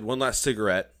they played One Last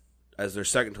Cigarette as their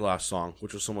second to last song,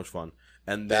 which was so much fun.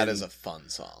 And then that is a fun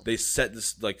song. They set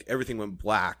this, like, everything went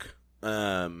black,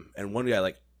 and one guy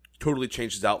like totally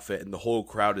changed his outfit, and the whole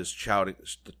crowd is chanting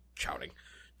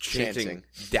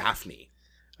Daphne.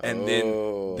 And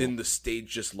then the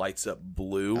stage just lights up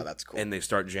blue. Oh, that's cool. And they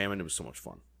start jamming. It was so much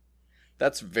fun.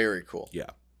 That's very cool. Yeah.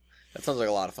 That sounds like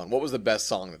a lot of fun. What was the best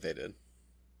song that they did?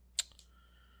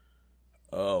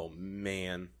 Oh,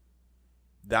 man.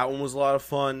 That one was a lot of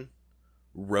fun.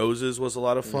 Roses was a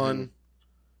lot of fun.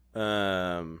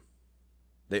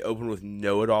 They opened with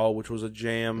Know It All, which was a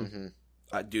jam.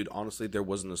 Dude, honestly, there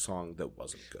wasn't a song that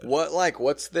wasn't good.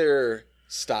 What's their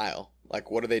style? Like,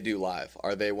 what do they do live?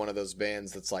 Are they one of those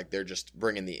bands that's like they're just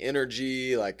bringing the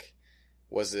energy? Like,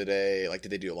 was it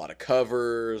did they do a lot of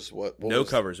covers? No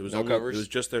covers. It was no covers. It was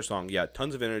just their song. Yeah,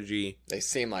 tons of energy. They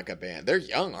seem like a band. They're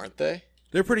young, aren't they?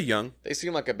 They're pretty young. They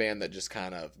seem like a band that just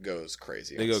kind of goes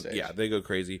crazy on stage. Yeah, they go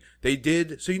crazy. They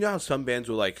did. So you know how some bands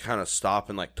will like kind of stop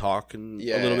and like talk and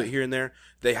a little bit here and there?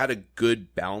 They had a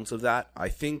good balance of that. I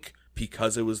think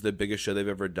because it was the biggest show they've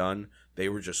ever done, they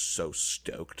were just so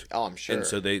stoked. Oh, I'm sure. And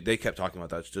so they kept talking about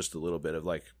that just a little bit of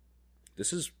like,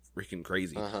 this is freaking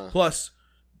crazy. Plus,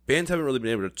 bands haven't really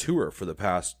been able to tour for the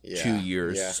past 2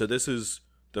 years. Yeah. So this is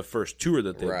the first tour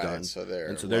that they've done. So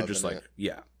they're just like,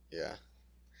 Yeah.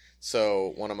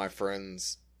 So one of my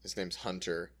friends, his name's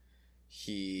Hunter,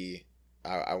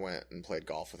 I went and played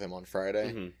golf with him on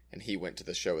Friday, and he went to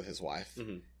the show with his wife,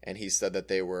 and he said that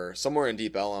they were somewhere in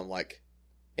Deep Ellum, like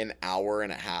an hour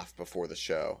and a half before the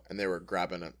show, and they were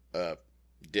grabbing a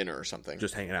dinner or something,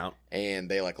 just hanging out, and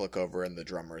they like look over and the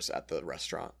drummer's at the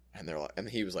restaurant, and they're like, and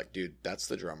he was like, dude, that's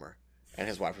the drummer, and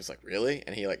his wife was like, really?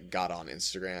 And he like got on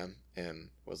Instagram and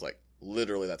was like,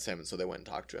 literally that's him, and so they went and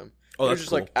talked to him. Oh, he that's was just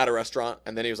cool. like at a restaurant,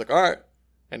 and then he was like, all right,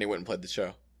 and he went and played the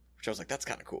show, which I was like, that's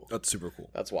kind of cool. That's super cool.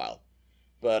 That's wild.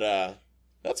 But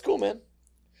that's cool, man.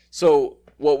 So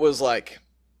what was the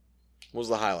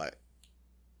highlight?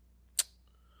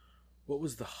 What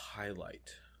was the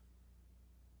highlight?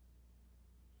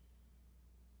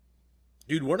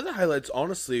 Dude, one of the highlights,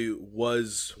 honestly,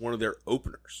 was one of their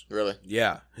openers. Really?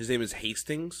 Yeah. His name is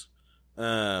Hastings.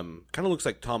 Kind of looks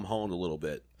like Tom Holland a little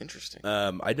bit. Interesting.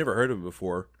 I'd never heard of him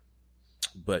before,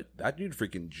 but that dude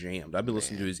freaking jammed. I've been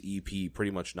listening to his EP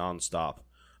pretty much nonstop.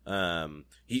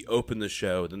 He opened the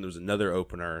show, then there was another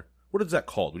opener. What is that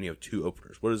called when you have two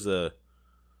openers? What is the...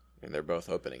 And they're both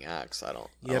opening acts. I don't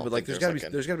but like think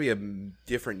there's gotta be a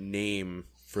different name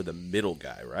for the middle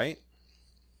guy, right?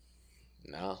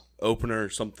 No. Opener,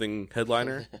 something,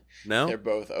 headliner? No? They're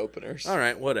both openers. All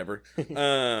right, whatever.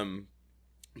 The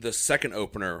second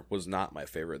opener was not my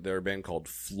favorite. They're a band called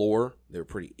Floor. They were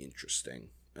pretty interesting.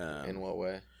 In what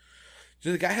way?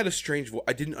 So the guy had a strange voice.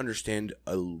 I didn't understand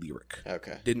a lyric.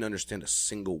 Okay. Didn't understand a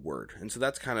single word. And so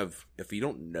that's kind of, if you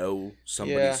don't know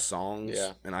somebody's songs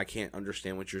and I can't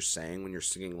understand what you're saying when you're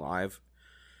singing live.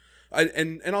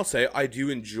 And I'll say, I do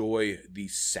enjoy the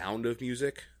sound of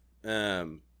music.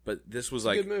 But this was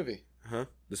like... Good movie. Huh?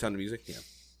 The Sound of Music? Yeah.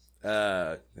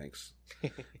 Thanks.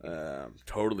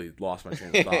 Totally lost my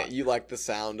train of thought. You like the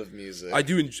sound of music. I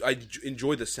do. I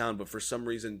enjoy the sound, but for some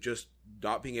reason, just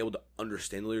not being able to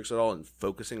understand the lyrics at all and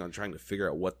focusing on trying to figure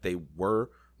out what they were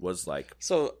was like...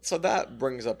 So that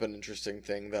brings up an interesting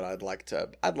thing that I'd like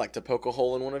to poke a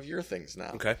hole in one of your things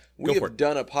now. Okay. We have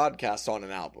done a podcast on an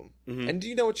album. Mm-hmm. And do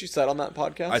you know what you said on that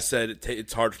podcast? I said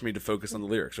it's hard for me to focus on the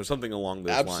lyrics or something along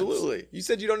those lines. Absolutely. You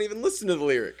said you don't even listen to the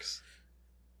lyrics.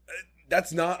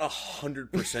 That's not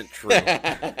 100% true.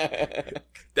 That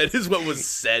is what was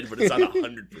said, but it's not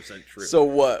 100% true. So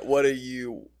what are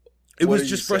you... It was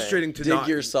just frustrating to dig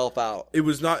yourself out. It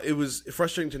was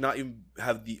frustrating to not even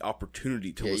have the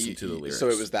opportunity to listen to the lyrics. So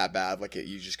it was that bad? Like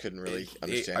you just couldn't really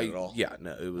understand it at all? Yeah,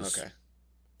 no, it was... Okay.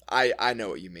 I know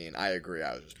what you mean. I agree.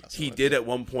 I was just messing with did at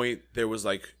one point, there was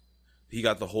like... He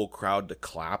got the whole crowd to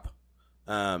clap,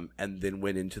 and then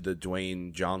went into the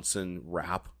Dwayne Johnson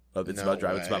rap of It's About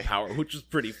Drive, It's About Power, which was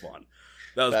pretty fun.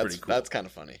 That's pretty cool. That's kind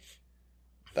of funny.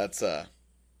 That's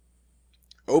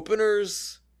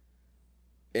openers...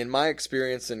 In my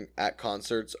experience at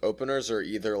concerts, openers are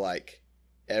either like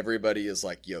everybody is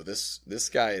like, yo, this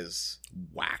guy is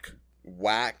whack,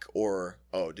 or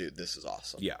oh, dude, this is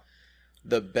awesome. Yeah.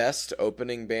 The best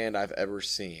opening band I've ever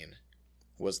seen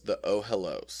was the Oh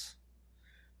Hellos.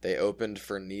 They opened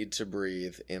for Need to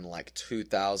Breathe in like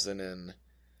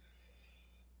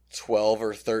 2012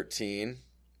 or 13,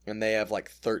 and they have like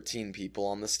 13 people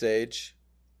on the stage,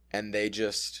 and they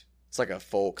just... It's like a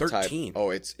folk 13. type.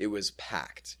 Oh, it was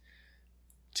packed.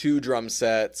 2 drum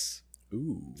sets.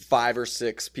 Ooh. 5 or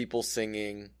 6 people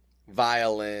singing.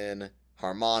 Violin,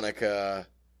 harmonica,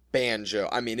 banjo.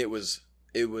 I mean, it was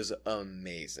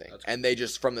amazing. Cool. And they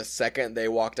just, from the second they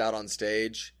walked out on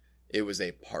stage, it was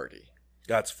a party.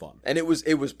 That's fun. And it was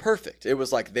perfect. It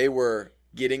was like they were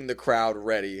getting the crowd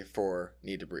ready for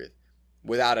Need to Breathe.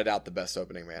 Without a doubt, the best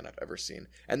opening band I've ever seen.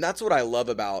 And that's what I love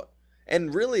about...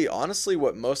 And really, honestly,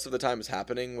 what most of the time is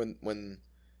happening when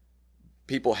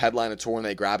people headline a tour and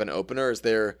they grab an opener is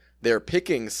they're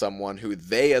picking someone who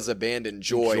they as a band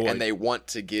enjoy and they want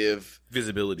to give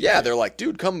visibility. Yeah, they're like,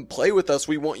 dude, come play with us.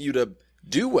 We want you to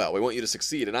do well. We want you to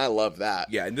succeed. And I love that.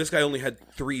 Yeah, and this guy only had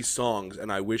 3 songs,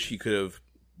 and I wish he could have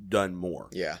done more.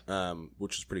 Yeah.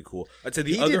 Which is pretty cool. I'd say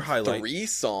the other highlight... 3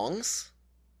 songs?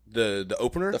 The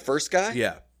opener? The first guy?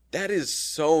 Yeah. That is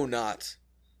so not...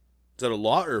 Is that a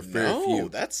lot or very few? No,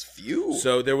 that's few.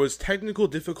 So there was technical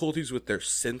difficulties with their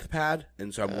synth pad,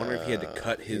 and so I'm wondering if he had to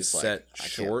cut his set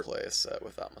short. I can't play a set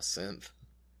without my synth.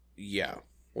 Yeah.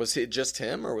 Was it just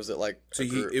him, or was it like... So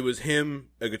it was him,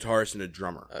 a guitarist, and a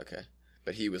drummer. Okay.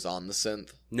 But he was on the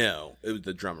synth? No, it was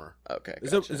the drummer. Okay,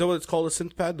 gotcha. Is that what it's called, a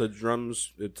synth pad? The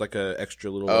drums, it's like a extra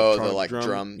little...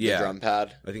 drum the drum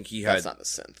pad? I think he had... That's not the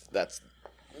synth.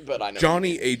 But I know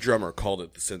Johnny A. Drummer called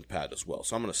it the synth pad as well,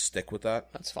 so I'm going to stick with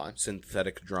that. That's fine.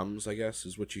 Synthetic drums, I guess,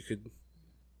 is what you could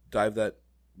divulge,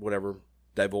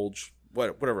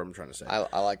 whatever I'm trying to say.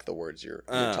 I like the words you're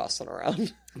tossing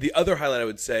around. The other highlight I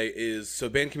would say is, so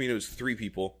Band Camino is 3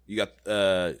 people. You got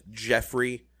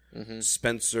Jeffrey,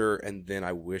 Spencer, and then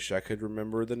I wish I could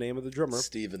remember the name of the drummer.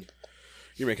 Steven.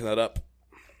 You're making that up.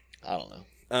 I don't know.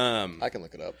 I can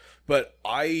look it up. But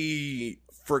I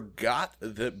forgot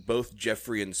that both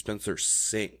Jeffrey and Spencer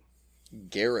sing.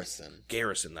 Garrison,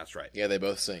 that's right. Yeah, they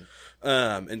both sing.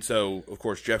 And so, of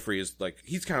course, Jeffrey is like,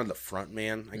 he's kind of the front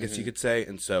man, I guess you could say.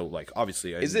 And so, like,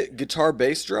 obviously... Is it guitar,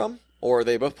 bass, drum? Or are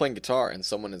they both playing guitar and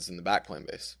someone is in the back playing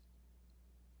bass?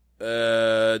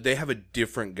 They have a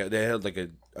different guy. They had, like,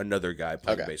 another guy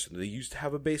playing bass. They used to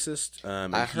have a bassist.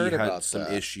 And I heard about some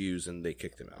issues, and they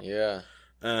kicked him out. Yeah.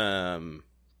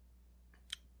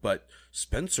 But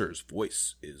Spencer's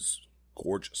voice is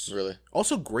gorgeous. Really?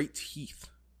 Also great teeth.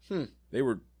 They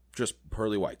were just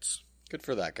pearly whites. Good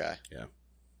for that guy. Yeah.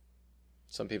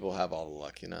 Some people have all the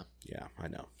luck, you know? Yeah, I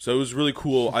know. So it was really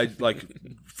cool. I like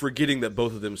forgetting that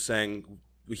both of them sang.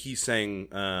 He sang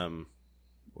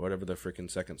whatever the freaking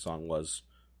second song was,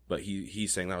 but he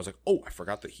sang that. I was like, oh, I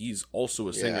forgot that he's also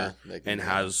a singer and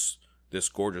has this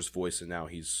gorgeous voice, and now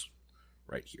he's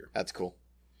right here. That's cool.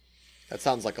 That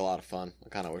sounds like a lot of fun. I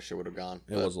kind of wish I would have gone.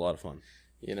 It was a lot of fun.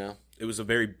 You know? It was a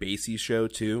very bassy show,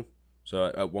 too. So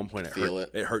at one point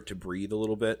it hurt to breathe a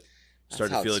little bit.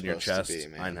 Started to feel it in your chest.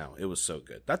 I know. It was so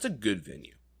good. That's a good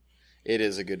venue. It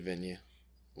is a good venue.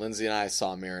 Lindsay and I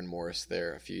saw Maren Morris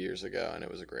there a few years ago, and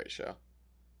it was a great show.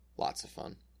 Lots of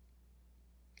fun.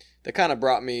 That kind of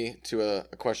brought me to a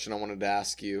question I wanted to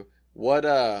ask you. What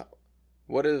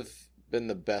have been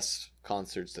the best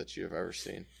concerts that you have ever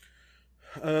seen?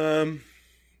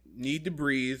 Need to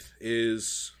Breathe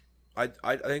is... I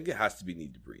think it has to be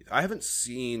Need to Breathe. I haven't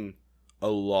seen a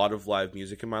lot of live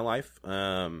music in my life.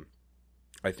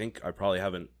 I think I probably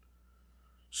haven't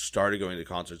started going to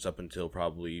concerts up until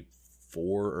probably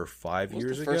 4 or 5 years ago. What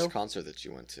was the first concert that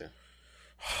you went to?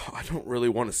 I don't really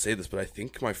want to say this, but I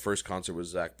think my first concert was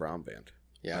Zac Brown Band.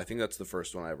 Yeah. I think that's the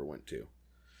first one I ever went to.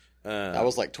 That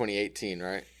was like 2018,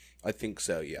 right? I think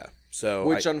so, yeah. So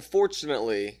Which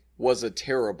unfortunately was a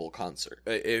terrible concert.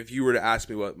 If you were to ask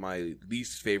me what my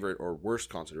least favorite or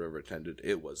worst concert I've ever attended,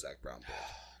 it was Zac Brown Band.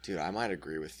 Dude, I might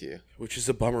agree with you. Which is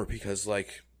a bummer because,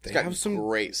 like, they have some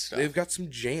great stuff. They've got some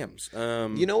jams.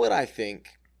 You know what I think?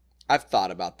 I've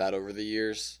thought about that over the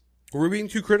years. Were we being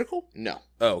too critical? No.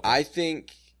 Oh, okay. I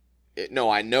think...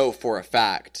 I know for a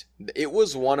fact. It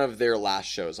was one of their last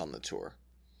shows on the tour.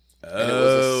 And it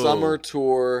was a summer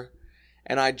tour.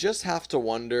 And I just have to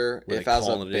wonder if as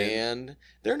a band...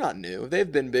 They're not new.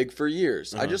 They've been big for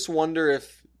years. I just wonder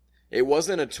if it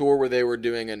wasn't a tour where they were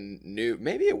doing a new...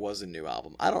 Maybe it was a new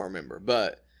album. I don't remember.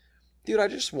 But, dude, I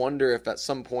just wonder if at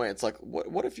some point it's like,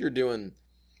 what if you're doing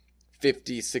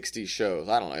 50, 60 shows?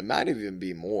 I don't know. It might even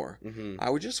be more. Mm-hmm. I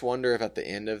would just wonder if at the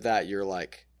end of that you're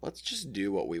like, let's just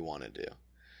do what we want to do.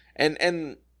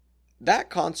 And that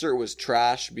concert was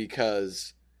trash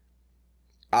because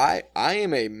I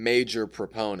am a major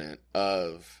proponent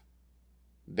of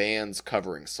bands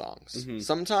covering songs. Mm-hmm.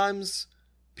 Sometimes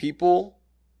people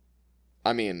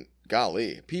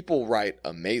write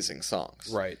amazing songs.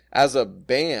 Right. As a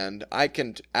band, I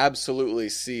can absolutely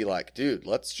see like, dude,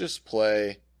 let's just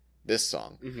play this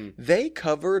song. Mm-hmm. They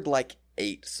covered like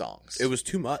 8 songs. It was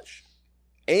too much.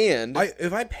 And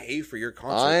if I pay for your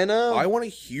concert, I know. I want to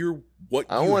hear what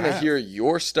you have. I want to hear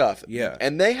your stuff. Yeah.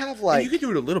 And they have like... And you can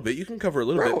do it a little bit. You can cover a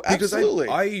little bit. Because absolutely.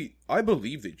 I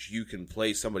believe that you can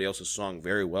play somebody else's song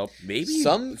very well. Maybe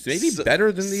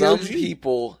better than the some OG.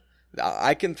 People...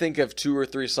 I can think of 2 or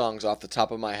 3 songs off the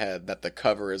top of my head that the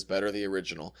cover is better than the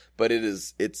original. But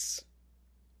it's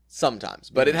sometimes.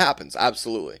 But it happens.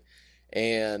 Absolutely.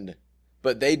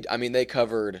 But they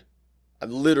covered...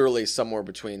 literally somewhere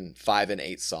between 5 and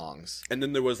 8 songs. And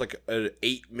then there was like an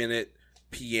 8-minute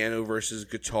piano versus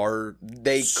guitar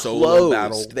solo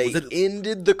battle. They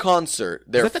ended the concert.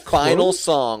 Their final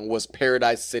song was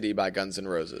Paradise City by Guns N'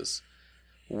 Roses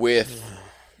with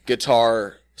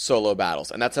guitar solo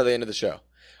battles. And that's how they ended the show.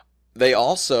 They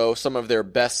also, some of their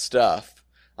best stuff,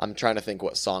 I'm trying to think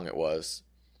what song it was.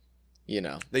 You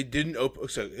know, they didn't open.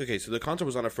 So the concert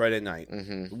was on a Friday night.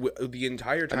 Mm-hmm. The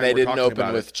entire time, and they didn't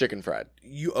open with Chicken Fried.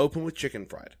 You open with Chicken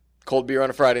Fried. Cold beer on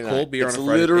a Friday night. Cold beer on a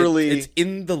Friday. Literally, it's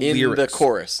in the lyrics. In the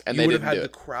chorus, and you they would didn't have had do the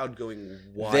it. Crowd going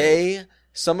wild.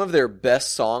 Some of their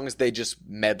best songs, they just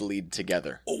medleyed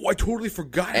together. Oh, I totally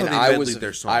forgot how they medleyed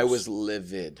their songs. I was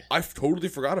livid. I totally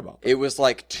forgot about that. It was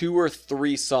like 2 or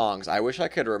 3 songs. I wish I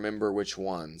could remember which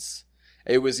ones.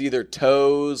 It was either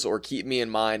Toes or Keep Me in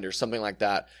Mind or something like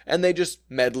that. And they just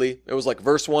medley. It was like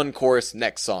verse 1, chorus,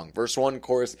 next song. Verse 1,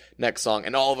 chorus, next song.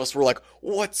 And all of us were like,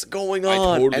 what's going on?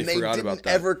 I totally and they forgot didn't about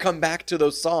that. ever come back to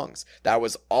those songs. That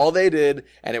was all they did,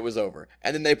 and it was over.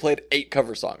 And then they played 8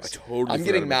 cover songs. I'm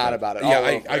getting mad about it.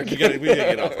 Yeah, we gotta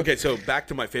get off. Okay, so back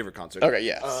to my favorite concert. Okay,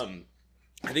 yes.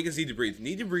 I think it's Need to Breathe.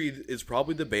 Need to Breathe is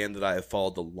probably the band that I have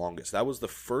followed the longest. That was the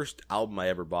first album I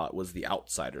ever bought, was The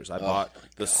Outsiders. I bought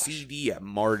the CD at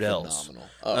Mardell's. Phenomenal.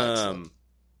 Oh,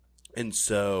 and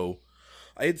so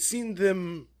I had seen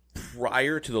them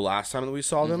prior to the last time that we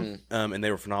saw them, and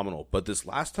they were phenomenal. But this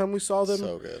last time we saw them,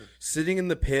 so good. Sitting in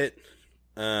the pit,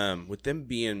 with them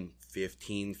being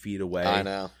 15 feet away. I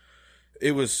know.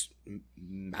 It was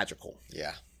magical.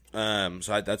 Yeah.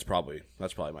 So that's probably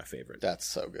my favorite. That's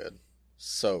so good.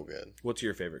 So good. What's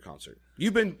your favorite concert?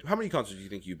 How many concerts do you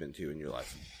think you've been to in your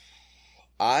life?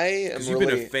 Because you've been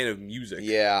a fan of music.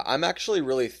 Yeah, I'm actually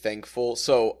really thankful.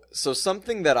 So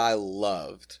something that I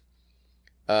loved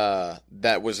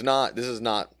that was not, this is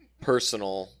not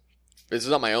personal, this is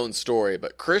not my own story,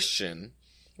 but Christian,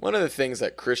 one of the things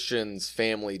that Christian's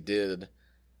family did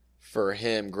for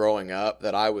him growing up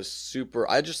that I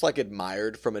just like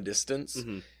admired from a distance.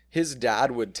 Mm-hmm. His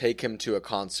dad would take him to a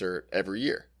concert every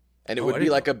year. And it would I be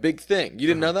didn't like a big thing. You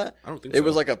didn't know that? I don't think It so.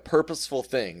 was like a purposeful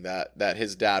thing that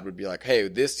his dad would be like, hey,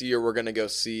 this year we're going to go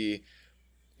see,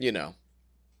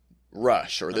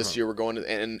 Rush, or this year we're going to,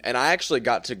 and I actually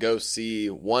got to go see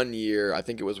one year, I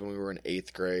think it was when we were in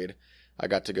 8th grade, I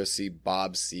got to go see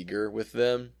Bob Seger with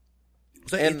them.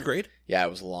 Was that 8th grade? Yeah, it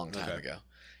was a long time ago.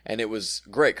 And it was a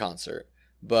great concert.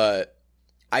 But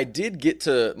I did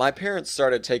my parents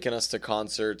started taking us to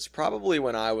concerts probably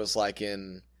when I was like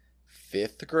in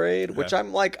 5th grade, which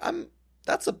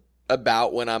that's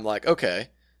about when I'm like, okay,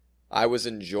 I was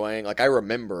enjoying, like I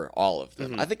remember all of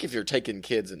them. Mm-hmm. I think if you're taking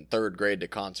kids in 3rd grade to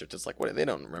concerts, it's like, what, they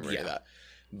don't remember any of that.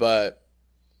 But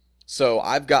so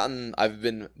I've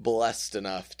been blessed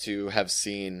enough to have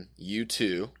seen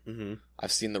U2. Mm-hmm.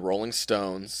 I've seen the Rolling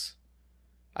Stones.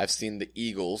 I've seen the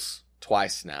Eagles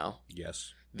twice now.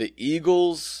 Yes. The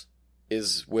Eagles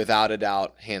is without a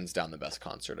doubt, hands down, the best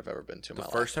concert I've ever been to in my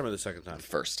life. The first time or the second time? The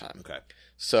first time. Okay.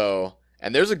 So,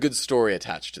 and there's a good story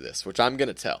attached to this, which I'm going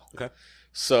to tell. Okay.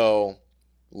 So,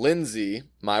 Lindsay,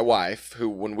 my wife, who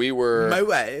when we were... My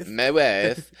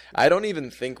wife. I don't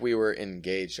even think we were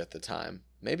engaged at the time.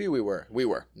 Maybe we were. We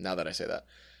were, now that I say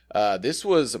that. This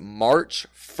was March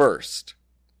 1st,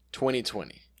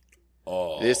 2020.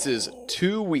 Oh. This is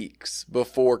 2 weeks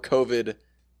before COVID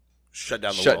shut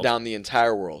down the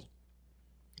entire world.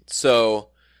 So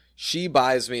she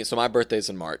buys me, so my birthday's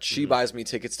in March. She buys me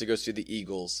tickets to go see the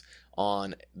Eagles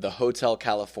on the Hotel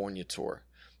California tour.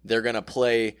 They're going to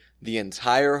play the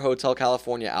entire Hotel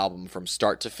California album from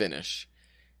start to finish,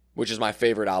 which is my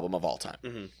favorite album of all time.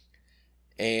 Mm-hmm.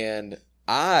 And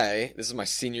this is my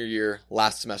senior year,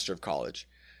 last semester of college.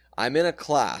 I'm in a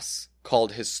class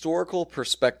called Historical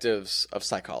Perspectives of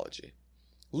Psychology.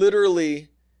 Literally,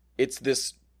 it's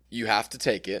this, you have to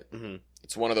take it. Mm-hmm.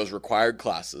 It's one of those required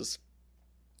classes.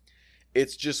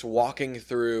 It's just walking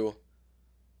through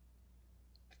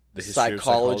The history of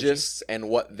psychologists and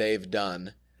what they've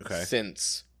done Okay.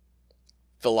 since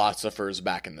philosophers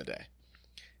back in the day.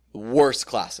 Worst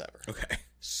class ever. Okay.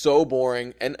 So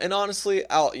boring. And honestly,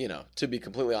 to be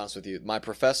completely honest with you, my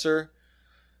professor,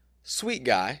 sweet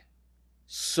guy,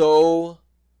 so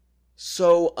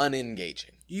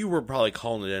unengaging. You were probably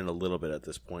calling it in a little bit at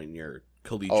this point in your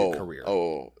collegiate career.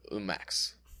 Oh,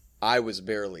 Max. I was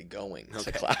barely going to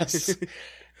Okay. class.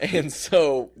 And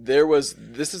so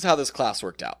this is how this class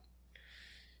worked out.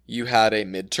 You had a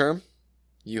midterm,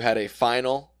 you had a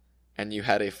final, and you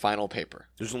had a final paper.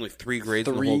 There's only 3 grades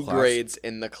in the whole Three class? grades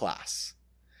in the class.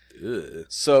 Ugh.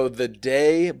 So the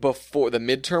day before, the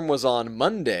midterm was on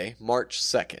Monday, March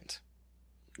 2nd.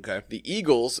 Okay. The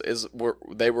Eagles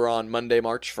they were on Sunday,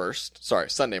 March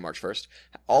 1st.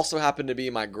 Also happened to be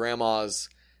my grandma's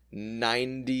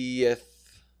 90th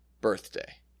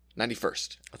birthday.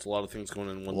 91st. That's a lot of things going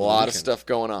on in one A lot of weekend. stuff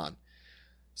going on.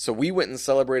 So we went and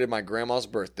celebrated my grandma's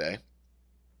birthday.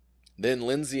 Then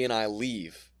Lindsay and I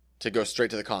leave to go straight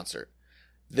to the concert.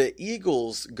 The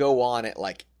Eagles go on at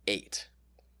like 8.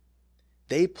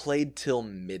 They played till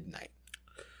midnight.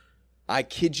 I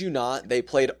kid you not. They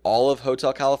played all of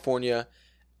Hotel California.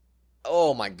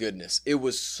 Oh my goodness. It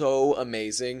was so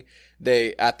amazing.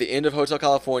 At the end of Hotel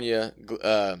California,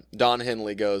 Don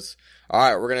Henley goes, all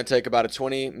right, we're going to take about a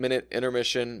 20-minute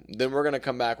intermission. Then we're going to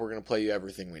come back. We're going to play you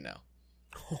everything we know.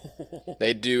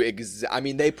 They do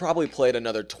they probably played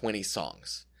another 20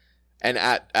 songs. And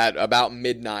at about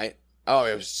midnight,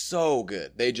 it was so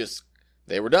good.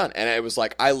 They were done. And it was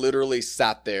like, I literally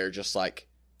sat there just like,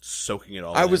 soaking it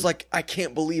all I in. was like, I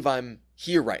can't believe I'm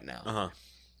here right now. Uh-huh.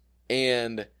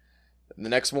 And the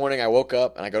next morning I woke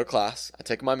up and I go to class. I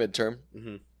take my midterm.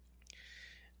 Mm-hmm.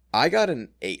 I got an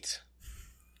 8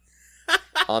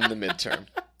 on the midterm.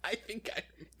 I think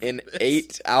An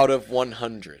 8 out of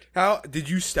 100. How did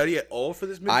you study at all for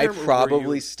this midterm? I or were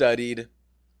probably you... studied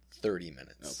 30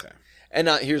 minutes. Okay. And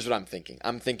here's what I'm thinking.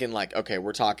 I'm thinking like, okay,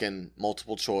 we're talking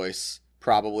multiple choice,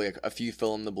 probably a few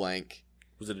fill in the blank.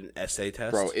 Was it an essay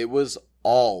test? Bro, it was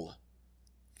all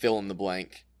fill in the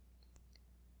blank.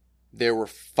 There were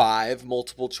 5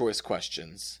 multiple choice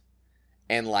questions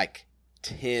and like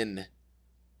 10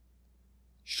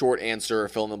 short answer or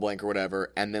fill in the blank or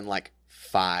whatever, and then like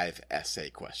 5 essay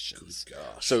questions. Good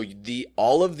gosh. So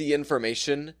all of the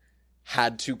information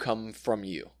had to come from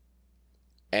you.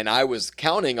 And I was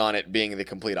counting on it being the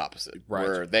complete opposite. Right.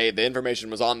 Where the information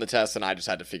was on the test and I just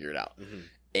had to figure it out. Mm-hmm.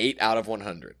 8 out of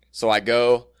 100. So I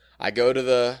go to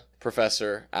the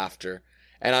professor after,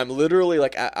 And I'm literally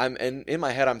like, I'm in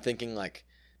my head, I'm thinking like,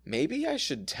 maybe I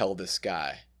should tell this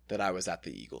guy that I was at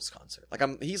the Eagles concert. Like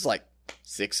he's like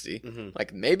 60. Mm-hmm.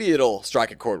 Like maybe it'll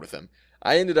strike a chord with him.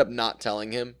 I ended up not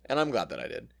telling him, and I'm glad that I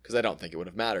did because I don't think it would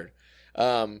have mattered.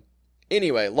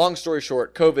 Anyway, long story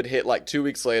short, COVID hit like 2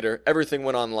 weeks later. Everything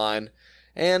went online,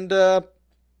 and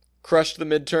crushed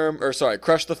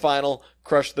the final,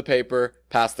 crushed the paper,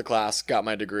 passed the class, got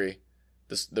my degree.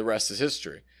 The rest is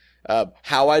history.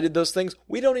 How I did those things,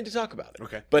 we don't need to talk about it.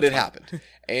 Okay. But it happened.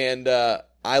 And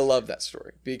I love that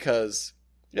story because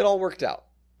it all worked out.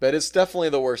 But it's definitely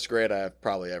the worst grade I've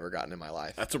probably ever gotten in my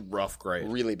life. That's a rough grade.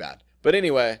 Really bad. But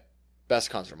anyway, best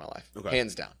concert of my life. Okay.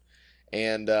 Hands down.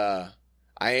 And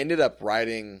I ended up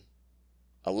writing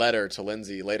a letter to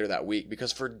Lindsay later that week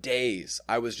because for days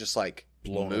I was just like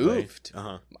moved.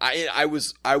 Uh-huh. I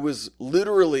was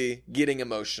literally getting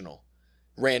emotional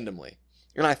randomly.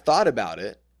 And I thought about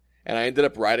it. And I ended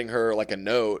up writing her like a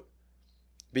note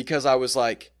because I was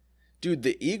like, dude,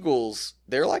 the Eagles,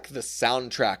 they're like the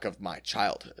soundtrack of my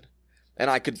childhood.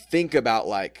 And I could think about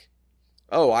like,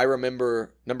 oh, I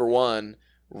remember, number one,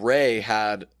 Ray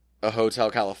had a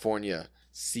Hotel California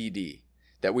CD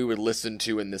that we would listen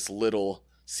to in this little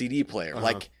CD player,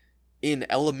 like in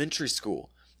elementary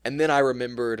school. And then I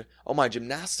remembered, oh, my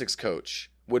gymnastics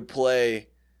coach would play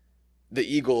the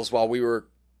Eagles while we were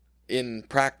in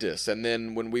practice, and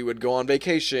then when we would go on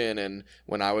vacation, and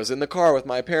when I was in the car with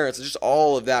my parents, and just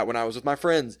all of that when I was with my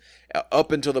friends,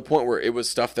 up until the point where it was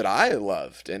stuff that I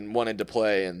loved and wanted to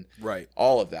play, and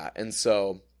all of that. And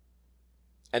so,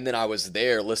 and then I was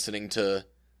there listening to,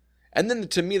 and then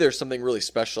to me there's something really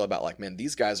special about like, man,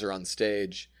 these guys are on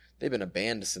stage, they've been a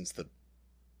band since the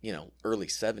early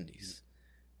 70s.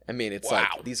 I mean, it's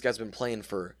like these guys have been playing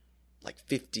for like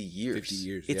 50 years.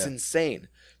 It's insane.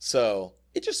 So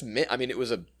it just meant, I mean, it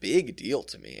was a big deal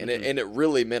to me, and it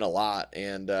really meant a lot.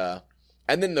 And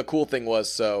then the cool thing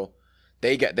was, so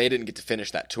they didn't get to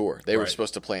finish that tour. They were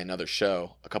supposed to play another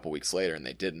show a couple weeks later, and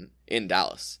they didn't, in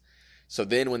Dallas. So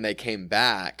then when they came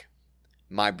back,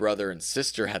 my brother and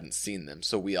sister hadn't seen them,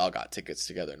 so we all got tickets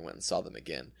together and went and saw them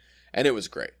again, and it was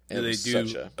great. And did they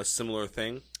do a similar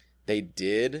thing? They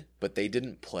did, but they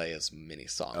didn't play as many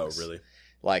songs. Oh, really?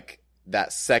 Like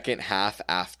that second half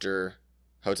after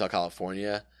Hotel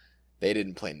California, they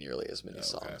didn't play nearly as many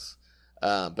songs.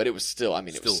 But it was still, I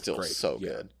mean, it was still great. So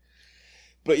good.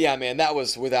 But yeah, man, that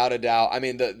was without a doubt. I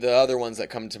mean, the other ones that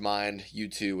come to mind,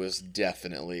 U2 was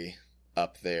definitely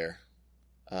up there.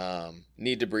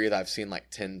 Need to Breathe, I've seen like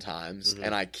 10 times.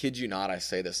 And I kid you not, I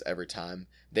say this every time.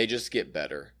 They just get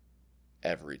better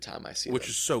every time I see them. Which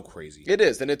is so crazy. It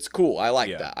is, and it's cool. I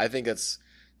like that. I think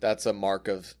that's a mark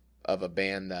of a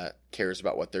band that cares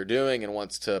about what they're doing and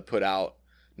wants to put out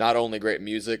not only great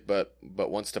music, but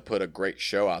wants to put a great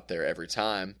show out there every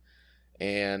time.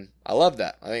 And I love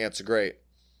that. I think that's great.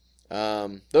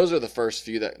 Those are the first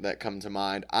few that come to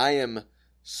mind. I am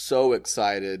so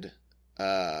excited.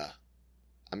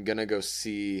 I'm going to go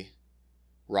see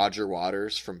Roger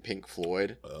Waters from Pink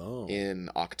Floyd in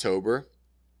October.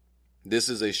 This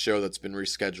is a show that's been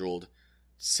rescheduled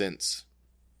since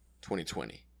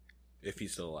 2020. If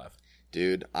he's still alive.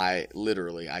 Dude, I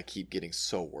keep getting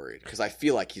so worried because I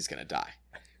feel like he's going to die,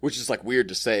 which is like weird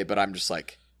to say, but I'm just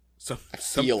like, I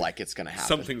feel like it's going to happen.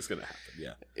 Something's going to happen,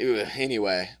 yeah.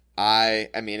 Anyway, I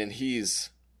mean, and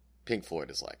Pink Floyd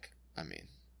is like, I mean,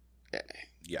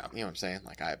 yeah. You know what I'm saying?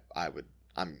 Like I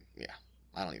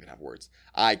don't even have words.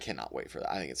 I cannot wait for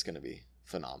that. I think it's going to be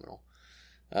phenomenal.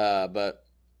 But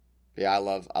yeah, I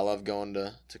love going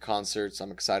to concerts.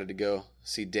 I'm excited to go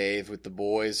see Dave with the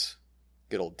boys.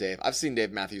 Good old Dave. I've seen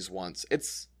Dave Matthews once.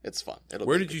 It's fun.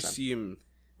 Where did you see him?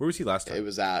 Where was he last time? It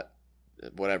was at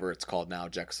whatever it's called now,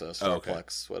 Jexa,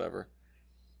 Starplex, whatever.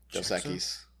 Dos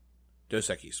Equis. Dos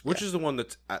Equis. Which is the one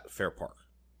that's at Fair Park?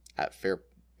 At Fair,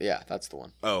 yeah, that's the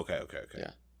one. Oh, okay.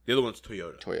 Yeah. The other one's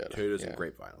Toyota. Toyota's in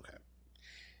Grapevine, okay.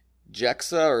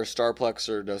 Jexa or Starplex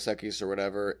or Dos Equis or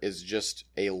whatever is just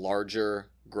a larger,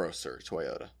 grosser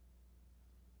Toyota.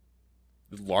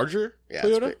 Larger? Yeah,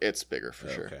 Toyota? It's bigger for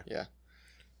sure. Okay. Yeah.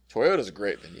 Toyota's a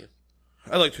great venue.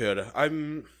 I like Toyota.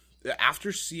 I'm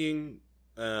after seeing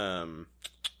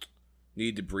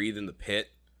Need to Breathe in the Pit,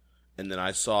 and then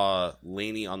I saw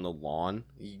Laney on the Lawn.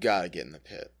 You gotta get in the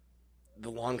pit. The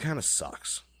Lawn kind of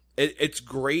sucks. It's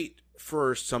great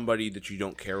for somebody that you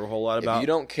don't care a whole lot about. If you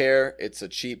don't care, it's a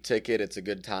cheap ticket. It's a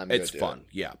good time. It's fun,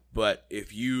 yeah. But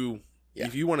if you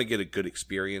want to get a good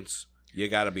experience, you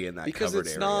got to be in that because covered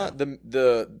it's area. Not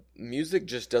the music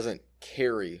just doesn't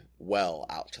carry well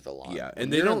out to the lawn. Yeah,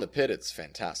 and in the pit, it's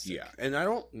fantastic. Yeah, and I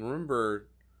don't remember.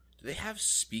 Do they have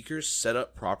speakers set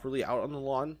up properly out on the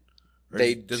lawn, Or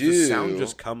They does do. the sound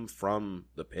just come from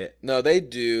the pit? No, they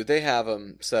do. They have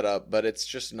them set up, but it's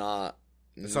just not.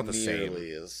 It's not the same.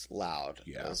 Nearly as loud.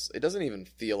 Yeah. It doesn't even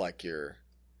feel like you're.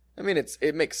 I mean,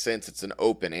 it makes sense. It's an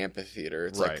open amphitheater.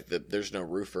 It's Right. like there's no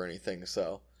roof or anything,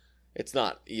 so it's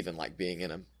not even like being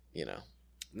in a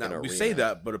Now an we arena. say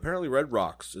that, but apparently Red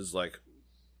Rocks is like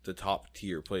the top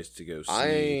tier place to go see.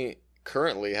 I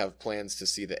currently have plans to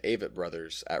see the Avett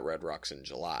Brothers at Red Rocks in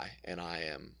July, and I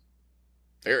am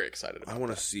very excited about I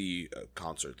want that. to see a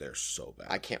concert there so bad.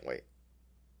 I can't wait.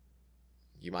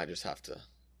 You might just have to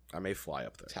I may fly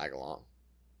up there. tag along.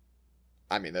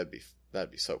 I mean, that'd be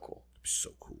so cool. It'd be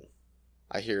so cool.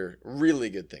 I hear really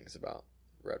good things about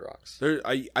Red Rocks.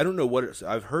 I don't know what it's,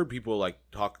 I've heard people like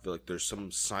talk like there's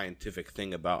some scientific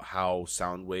thing about how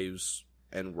sound waves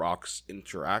and rocks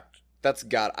interact.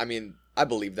 I mean, I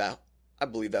believe that. I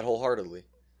believe that wholeheartedly.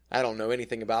 I don't know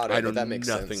anything about it, I but know that makes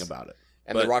nothing sense. about it.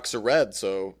 And but the rocks are red,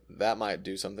 so that might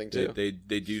do something They, too.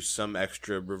 they do some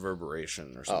extra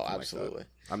reverberation or something Absolutely. like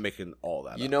that. I'm making all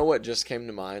that You up. know what just came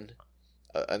to mind?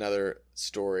 Another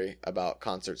story about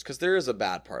concerts, because there is a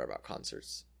bad part about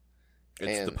concerts.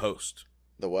 It's and- the post.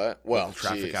 The what? With Well, the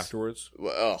traffic geez. afterwards.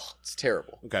 Well, ugh, it's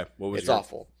terrible. Okay, what was It's your...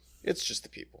 awful. It's just the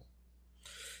people.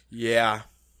 Yeah,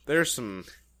 there's some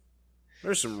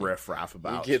riff-raff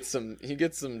about. You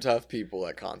get some tough people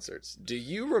at concerts. Do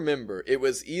you remember? It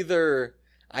was either,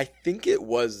 I think it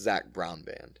was Zach Brown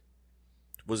Band.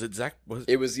 Was it Zach?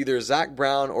 It was either Zach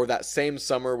Brown or that same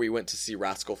summer we went to see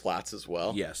Rascal Flatts as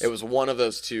well. Yes. It was one of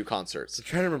those two concerts. I'm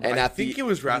trying to remember. And I at think the- it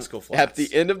was Rascal Flatts. At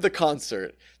the end of the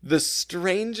concert, the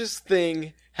strangest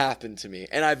thing happened to me.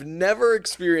 And I've never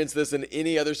experienced this in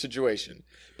any other situation.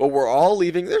 But we're all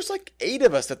leaving. There's like 8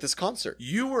 of us at this concert.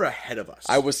 You were ahead of us.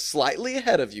 I was slightly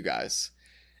ahead of you guys.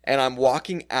 And I'm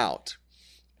walking out.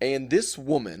 And this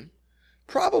woman,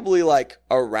 probably like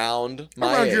around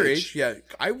my around your age. Yeah,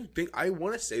 I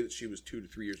want to say that she was 2 to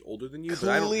 3 years older than you. But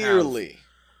I don't clearly,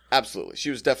 absolutely, she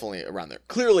was definitely around there.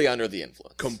 Clearly under the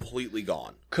influence. have completely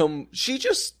gone.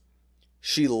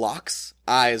 She locks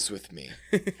eyes with me,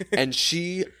 and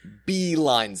she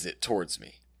beelines it towards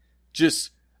me, just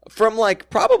from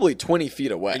like probably 20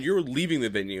 feet away. And you're leaving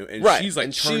the venue, and Right, she's like,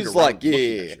 and turned she's around like, yeah, looking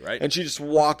yeah, at yeah. you, right? And she just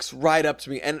walks right up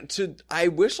to me, and I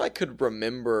wish I could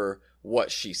remember what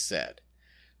she said,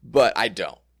 but I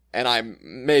don't. And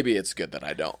maybe it's good that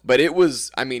I don't. But it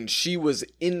was, I mean, she was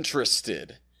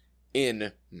interested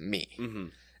in me. Mm-hmm.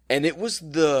 And it was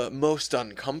the most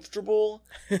uncomfortable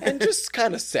and just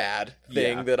kind of sad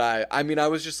thing Yeah. that I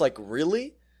was just like,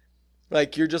 really?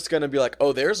 Like, you're just going to be like,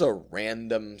 oh, there's a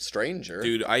random stranger.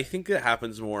 Dude, I think it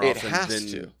happens more It often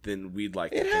has to. than we'd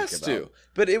like to It think has about. to.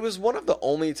 But it was one of the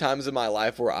only times in my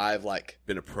life where I've like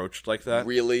Been approached like that.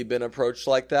 really been approached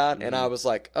like that. And Mhm. I was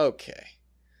like, okay,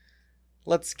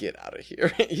 let's get out of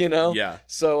here, you know? Yeah.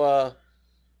 So,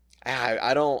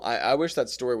 I wish that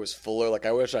story was fuller. Like,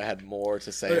 I wish I had more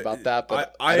to say about that,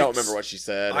 but I don't remember what she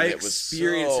said. I And it was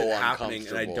experienced so it happening,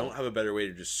 and I uncomfortable. don't have a better way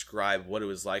to describe what it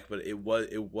was like. But it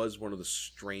was one of the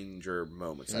stranger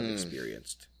moments I've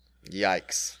experienced,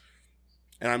 Yikes.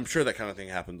 and I'm sure that kind of thing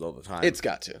happens all the time. It's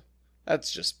got to.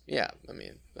 That's just, yeah, I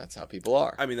mean, that's how people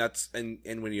are. I mean, that's and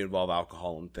when you involve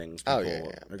alcohol and things, Oh, people yeah,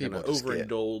 yeah. are People going to just get-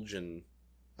 overindulge, and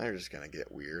They're just going to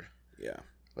get weird. yeah.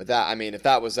 But that, I mean, if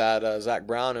that was at Zach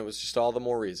Brown, it was just all the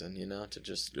more reason, you know, to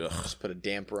just Ugh. put a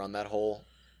damper on that whole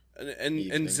And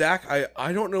Evening. Zach,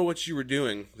 I don't know what you were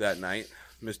doing that night,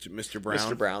 Mr. Brown.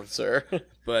 Mr. Brown, sir.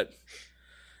 But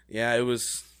yeah, it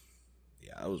was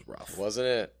rough. Wasn't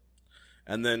it?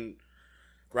 And then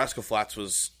Rascal Flatts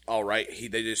was all right.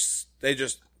 They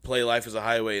just play Life as a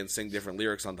Highway and sing different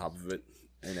lyrics on top of it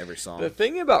in every song. The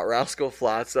thing about Rascal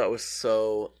Flatts that was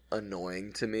so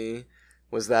annoying to me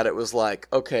was that it was like,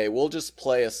 okay, we'll just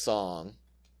play a song.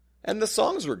 And the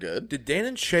songs were good. Did Dan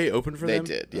and Shay open for They them?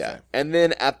 did, yeah. Okay. And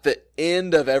then at the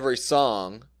end of every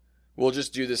song, we'll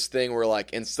just do this thing where,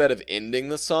 like, instead of ending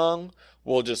the song,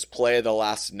 we'll just play the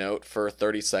last note for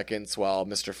 30 seconds while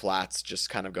Mr. Flats just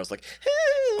kind of goes like,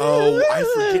 Oh, I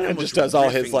forget how and much just does all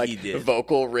his, riffing like, he did.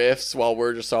 vocal riffs while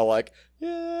we're just all like,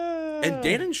 yeah. And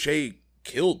Dan and Shay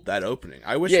killed that opening.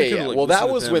 I wish yeah, I could yeah. like, Well, that listened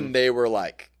to was them. when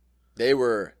they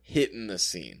were hitting the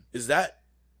scene. Is that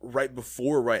right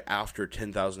before or right after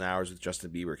 10,000 Hours with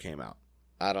Justin Bieber came out?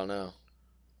 I don't know.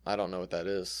 I don't know what that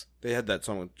is. They had that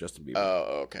song with Justin Bieber.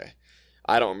 Oh, okay.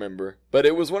 I don't remember. But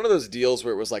it was one of those deals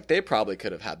where it was like they probably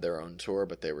could have had their own tour,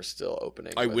 but they were still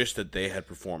opening. I with- wish that they had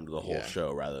performed the whole Yeah.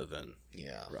 show rather than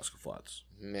Yeah. Rascal Flatts.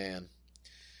 Man.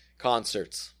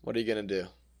 Concerts. What are you going to do?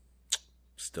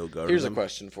 Still go to Here's a them.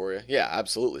 question for you. Yeah,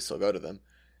 absolutely. Still go to them.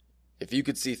 If you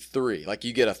could see 3, like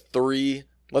you get a 3,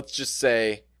 let's just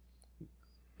say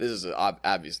this is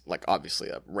obviously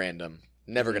a random,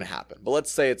 never going to happen. But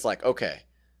let's say it's like, okay,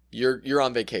 you're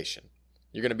on vacation.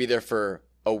 You're going to be there for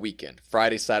a weekend,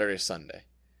 Friday, Saturday, Sunday.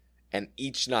 And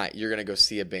each night you're going to go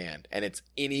see a band, and it's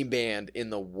any band in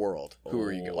the world. Who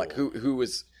are you like who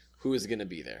is going to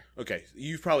be there? Okay,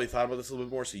 you've probably thought about this a little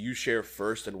bit more, so you share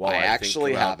first, and while I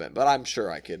actually think about haven't, but I'm sure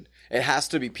I could. It has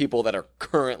to be people that are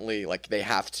currently like they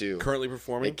have to currently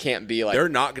performing. It can't be like they're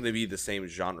not going to be the same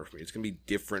genre for me. It's going to be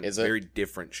different, Is it? Very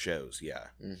different shows. Yeah.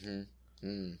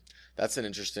 That's an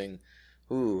interesting.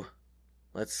 Ooh,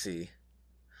 let's see.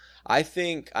 I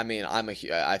think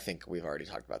I think we've already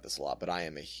talked about this a lot, but I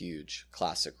am a huge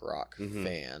classic rock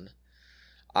fan.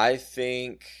 I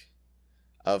think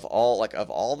of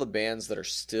all the bands that are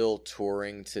still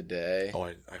touring today. Oh,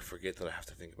 I forget that I have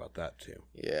to think about that too.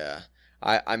 Yeah.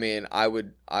 I mean, I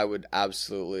would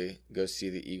absolutely go see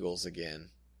the Eagles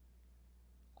again.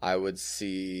 I would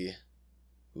see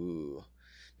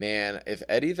man, if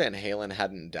Eddie Van Halen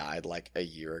hadn't died like a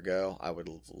year ago, I would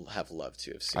have loved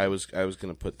to have seen. I was going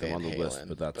to put them Van on the Halen, list,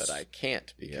 but I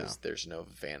can't because there's no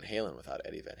Van Halen without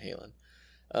Eddie Van Halen.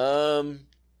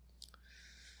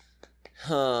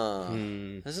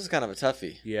 This is kind of a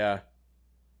toughie. Yeah.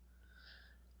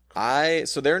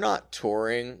 So they're not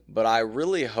touring, but I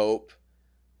really hope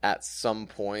at some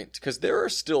point, because there are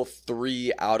still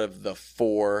 3 out of the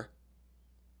 4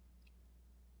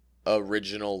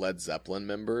 original Led Zeppelin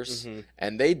members,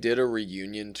 and they did a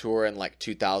reunion tour in like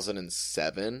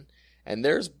 2007, and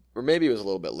or maybe it was a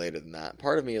little bit later than that.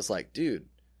 Part of me is like, dude,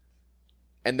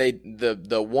 and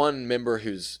the one member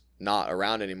who's not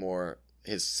around anymore,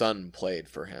 his son played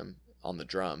for him on the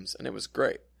drums, and it was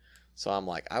great. So I'm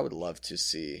like, I would love to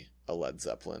see a Led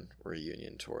Zeppelin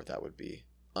reunion tour. That would be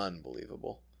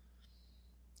unbelievable.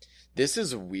 This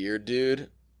is weird, dude.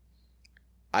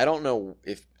 I don't know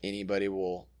if anybody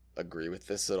will agree with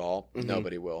this at all.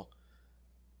 Nobody will.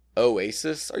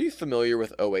 Oasis. Are you familiar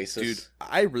with Oasis? Dude,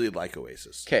 I really like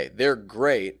Oasis. Okay, they're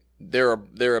great. They're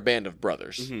a band of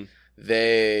brothers.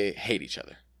 They hate each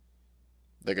other.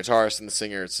 The guitarist and the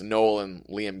singer, it's Noel and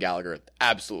Liam Gallagher,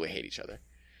 absolutely hate each other.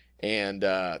 And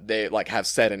they like have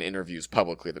said in interviews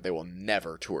publicly that they will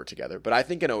never tour together. But I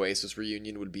think an Oasis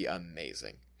reunion would be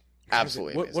amazing.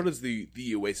 Absolutely amazing. What is the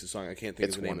Oasis song? I can't think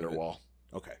of the name of it. It's Wonderwall.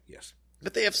 Okay, yes.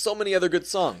 But they have so many other good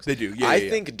songs. They do, yeah. I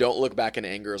think Don't Look Back in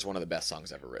Anger is one of the best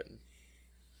songs ever written.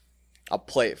 I'll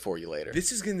play it for you later.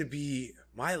 This is going to be...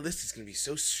 My list is going to be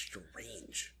so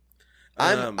strange.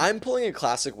 I'm pulling a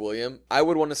classic William. I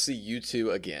would want to see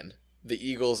U2 again. The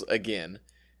Eagles again.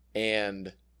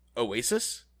 And...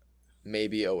 Oasis?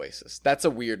 Maybe Oasis. That's a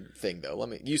weird thing,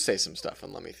 though. You say some stuff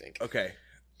and let me think. Okay.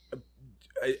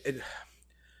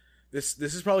 This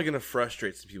is probably going to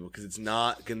frustrate some people because it's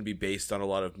not going to be based on a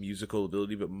lot of musical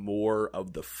ability, but more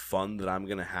of the fun that I'm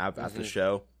going to have at the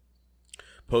show.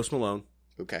 Post Malone.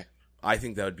 Okay. I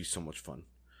think that would be so much fun.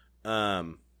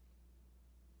 ABBA.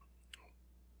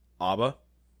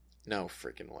 No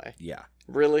freaking way. Yeah.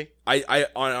 Really? I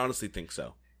honestly think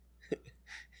so.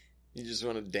 You just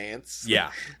want to dance?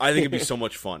 Yeah. I think it'd be so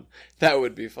much fun. That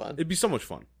would be fun. It'd be so much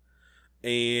fun.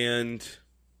 And...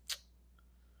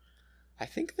 I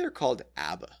think they're called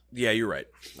ABBA. Yeah, you're right.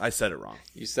 I said it wrong.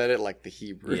 You said it like the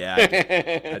Hebrew. Yeah, I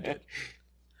did.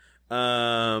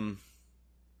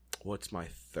 What's my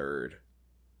third?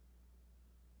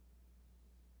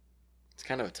 It's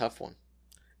kind of a tough one.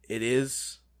 It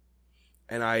is.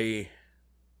 And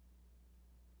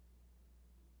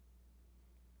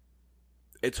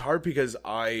it's hard because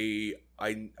I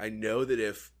know that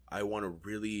if I want to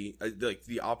really like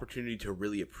the opportunity to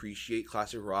really appreciate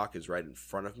classic rock is right in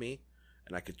front of me.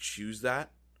 And I could choose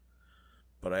that,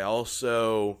 but I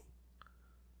also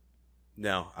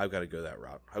I've got to go that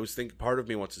route. I was thinking part of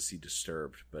me wants to see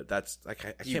Disturbed, but that's I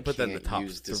can't put that in the top 3.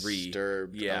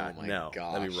 Disturbed. Yeah, oh my no,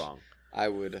 gosh. that'd be wrong. I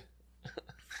would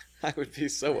be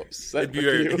so upset. It'd be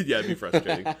it'd be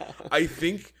frustrating. I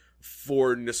think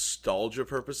for nostalgia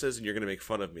purposes, and you're gonna make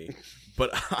fun of me, but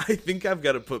I think I've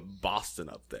got to put Boston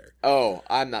up there. Oh,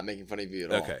 I'm not making fun of you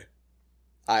at all. Okay.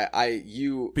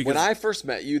 Because when I first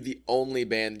met you, the only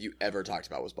band you ever talked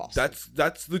about was Boston.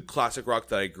 That's the classic rock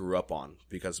that I grew up on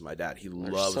because of my dad. He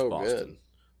loves Boston.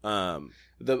 Good.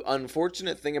 The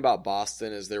unfortunate thing about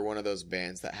Boston is they're one of those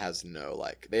bands that has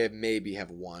they maybe have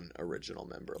one original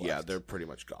member left. Yeah, they're pretty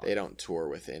much gone. They don't tour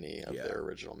with any of their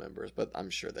original members, but I'm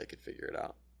sure they could figure it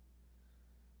out.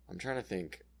 I'm trying to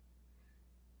think.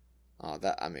 Oh,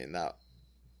 that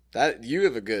you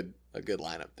have a good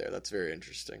lineup there. That's very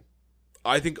interesting.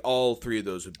 I think all 3 of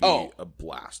those would be a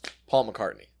blast. Paul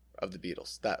McCartney of the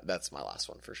Beatles. That's my last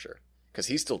one for sure. Because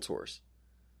he still tours.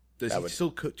 Does he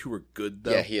still tour good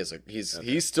though? Yeah,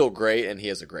 he's still great, and he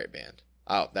has a great band.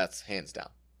 Oh, that's hands down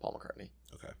Paul McCartney.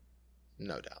 Okay,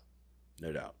 no doubt,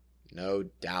 no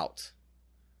doubt.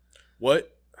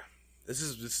 What? This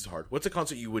is hard. What's a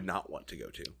concert you would not want to go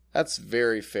to? That's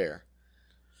very fair.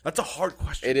 That's a hard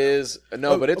question. It is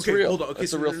but it's real. Hold on. Okay,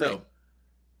 it's a real thing.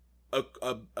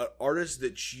 An artist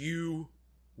that you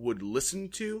would listen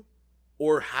to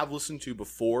or have listened to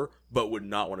before, but would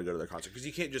not want to go to their concert, because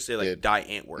you can't just say like Die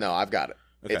Antwoord. No, I've got it.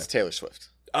 Okay. It's Taylor Swift.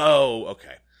 Oh,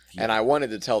 okay. Yeah. And I wanted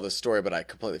to tell this story, but I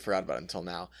completely forgot about it until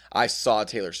now. I saw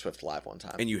Taylor Swift live one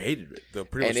time, and you hated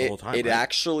it pretty much the whole time. It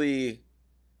actually,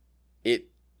 it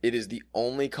is the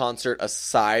only concert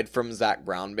aside from Zac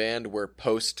Brown Band where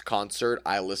post concert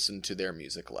I listened to their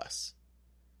music less.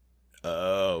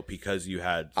 Oh, because you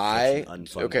had such an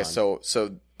unfun time.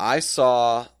 So I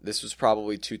saw, this was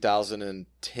probably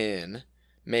 2010,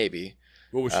 maybe.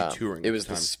 What was she touring? It was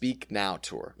the Speak Now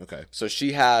tour. Okay. So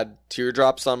she had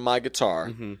Teardrops on My Guitar,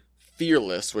 mm-hmm.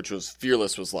 Fearless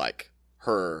was like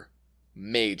her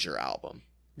major album.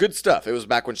 Good stuff. It was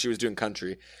back when she was doing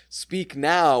country. Speak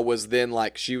Now was then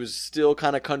like she was still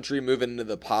kind of country, moving into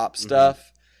the pop stuff.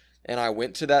 Mm-hmm. And I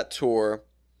went to that tour,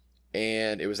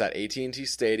 and it was at AT&T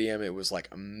Stadium. It was like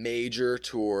a major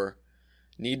tour.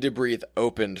 Need to Breathe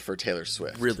opened for Taylor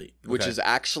Swift. Really? Okay. Which is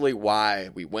actually why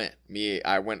we went. We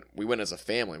went as a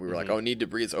family. We were like, oh, Need to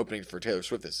Breathe is opening for Taylor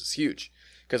Swift. This is huge.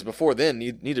 Because before then,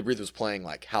 Need to Breathe was playing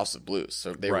like House of Blues.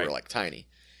 So they were like tiny.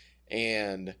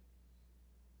 And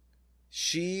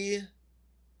she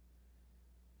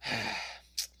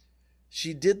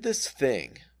did this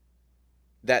thing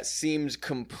that seemed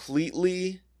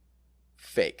completely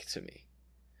fake to me,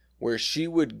 where she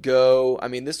would go, I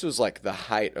mean, this was like the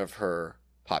height of her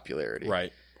popularity,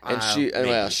 right?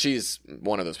 And she's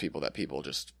one of those people that people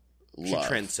just love. She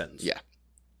transcends. Yeah.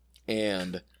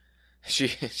 And she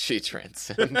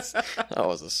transcends. That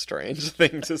was a strange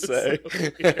thing to say.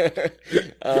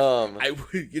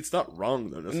 It's not wrong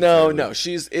though. No,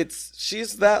 she's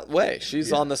that way.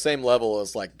 She's on the same level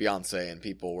as like Beyonce, and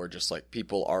people were just like,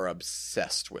 people are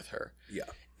obsessed with her. Yeah.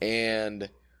 And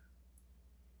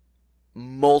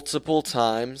multiple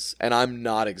times, and I'm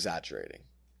not exaggerating,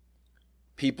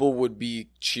 people would be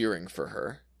cheering for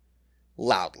her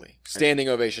loudly, standing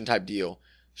ovation type deal.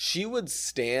 She would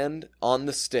stand on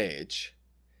the stage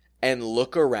and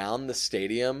look around the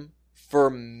stadium for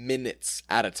minutes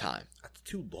at a time. That's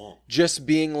too long. Just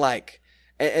being like,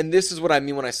 and this is what I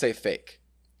mean when I say fake.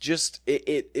 Just,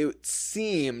 it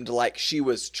seemed like she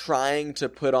was trying to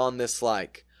put on this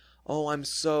like, oh, I'm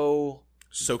so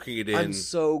soaking it in. I'm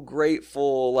so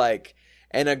grateful. Like,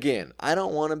 and again, I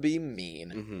don't want to be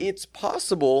mean. Mm-hmm. It's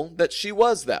possible that she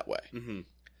was that way. Mm-hmm.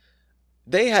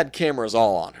 They had cameras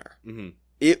all on her. Mm-hmm.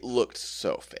 It looked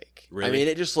so fake. Really? I mean,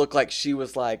 it just looked like she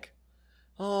was like,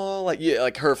 oh, like, yeah,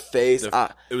 like her face. It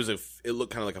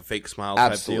looked kind of like a fake smile.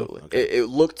 Absolutely. Type deal. Okay. It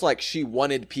looked like she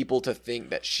wanted people to think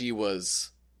that she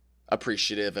was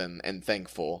appreciative and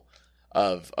thankful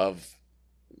of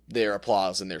their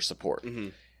applause and their support. Mm-hmm.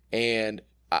 And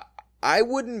I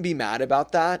wouldn't be mad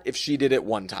about that if she did it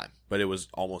one time. But it was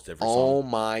almost every song. Oh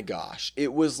my gosh.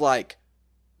 It was like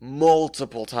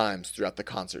multiple times throughout the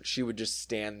concert. She would just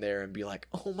stand there and be like,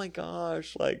 oh my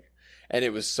gosh. Like, and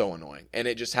it was so annoying. And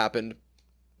it just happened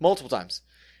multiple times.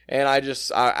 And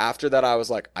after that, I was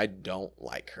like, I don't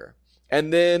like her.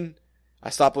 And then I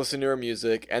stopped listening to her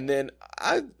music. And then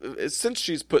since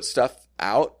she's put stuff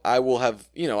out, I will have,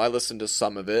 I listened to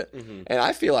some of it. Mm-hmm. And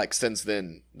I feel like since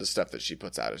then, the stuff that she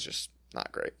puts out is just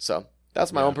not great. So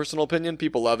that's my own personal opinion.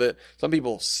 People love it. Some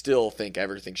people still think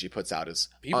everything she puts out is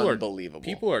unbelievable.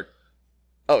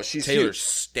 She's Taylor huge.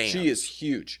 Stans. She is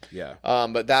huge. Yeah.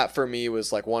 But that for me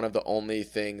was like one of the only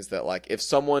things that like, if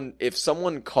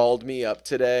someone called me up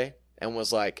today and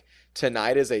was like,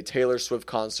 tonight is a Taylor Swift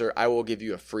concert, I will give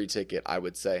you a free ticket, I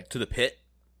would say. To the pit?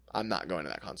 I'm not going to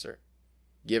that concert.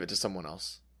 Give it to someone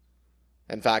else.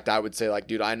 In fact, I would say like,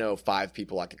 dude, I know 5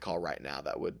 people I could call right now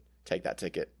that would take that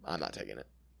ticket. I'm not taking it.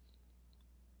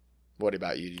 What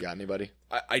about you? You got anybody?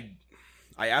 I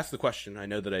asked the question. I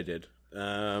know that I did.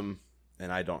 And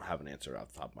I don't have an answer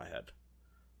off the top of my head.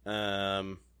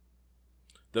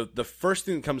 The first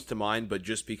thing that comes to mind, but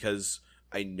just because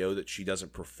I know that she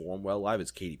doesn't perform well live,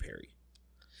 is Katy Perry.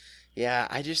 Yeah,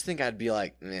 I just think I'd be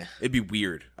like, meh. It'd be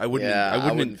weird. I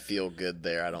wouldn't feel good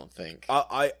there, I don't think.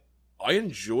 I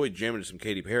enjoy jamming to some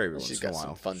Katy Perry every once in a while.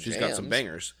 Some fun She's jams. got some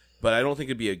bangers, but I don't think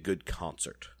it'd be a good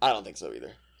concert. I don't think so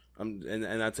either. And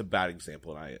that's a bad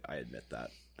example, and I admit that.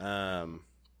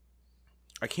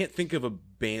 I can't think of a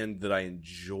band that I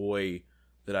enjoy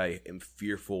that I am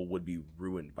fearful would be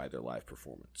ruined by their live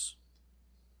performance.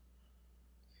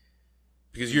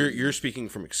 Because you're speaking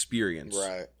from experience.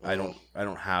 Right. I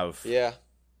don't have. Yeah.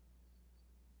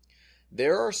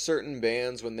 There are certain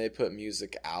bands when they put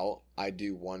music out, I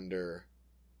do wonder,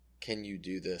 can you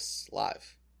do this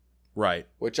live? Right.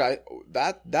 Which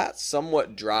that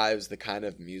somewhat drives the kind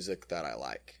of music that I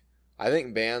like. I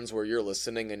think bands where you're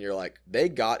listening and you're like, they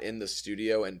got in the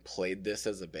studio and played this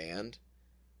as a band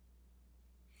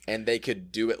and they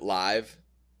could do it live.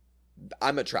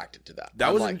 I'm attracted to that. That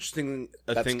I'm was like, an interesting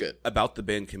that's thing good. about the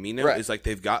band Camino Right. is like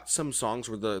they've got some songs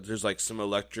where there's like some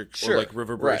electric Sure. or like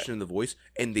reverberation Right. in the voice,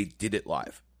 and they did it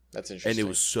live, That's interesting. and it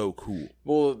was so cool.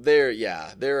 Well,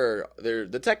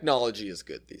 the technology is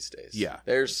good these days. Yeah.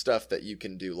 There's stuff that you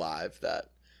can do live that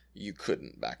you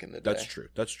couldn't back in the day. That's true.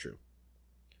 That's true.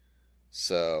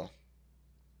 So,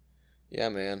 yeah,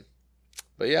 man.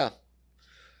 But yeah,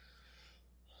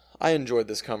 I enjoyed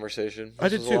this conversation. I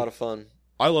This did was too. a lot of fun.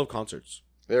 I love concerts.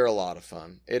 They're a lot of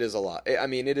fun. It is a lot. I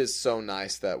mean, it is so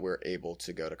nice that we're able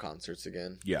to go to concerts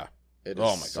again. Yeah. It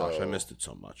Oh is my gosh, I so- missed it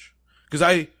so much because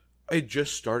I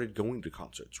just started going to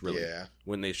concerts really Yeah.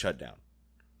 when they shut down.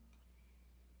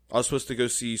 I was supposed to go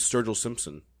see Sturgill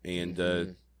Simpson and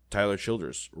Mhm. Tyler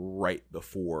Childers right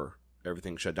before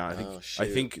everything shut down. Oh, I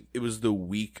shoot. think it was the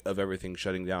week of everything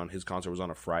shutting down. His concert was on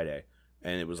a Friday,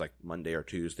 and it was like Monday or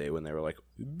Tuesday when they were like,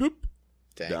 "Boop,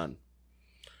 Dang. done."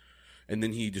 And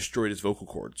then he destroyed his vocal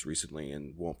cords recently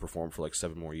and won't perform for like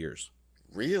 7 more years.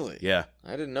 Really? Yeah.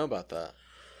 I didn't know about that.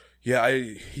 Yeah,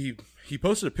 he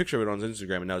posted a picture of it on his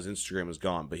Instagram, and now his Instagram is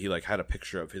gone. But he like had a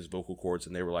picture of his vocal cords,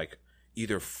 and they were like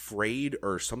either frayed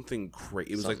or something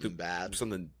crazy. It was Something bad.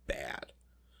 something bad.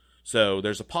 So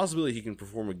there's a possibility he can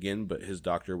perform again, but his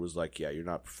doctor was like, "Yeah, you're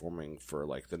not performing for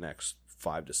like the next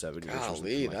 5 to 7 years." or Golly,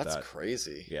 something like that's that.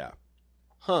 crazy. Yeah,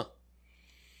 Huh.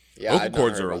 Yeah, vocal I'd not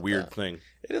cords heard are a about weird that. thing.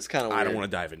 It is kind of weird. I don't want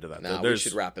to dive into that. No, we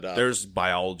should wrap it up. There's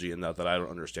biology in that I don't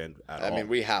understand at all. I mean,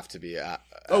 we have to be at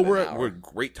we're an at hour. a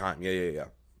great time. Yeah.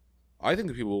 I think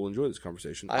the people will enjoy this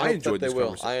conversation. I hope enjoyed that this they will.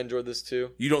 conversation. I enjoyed this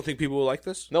too. You don't think people will like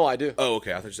this? No, I do. Oh,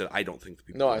 okay. I thought you said I don't think the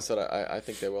people. No, will. I said I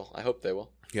think they will. I hope they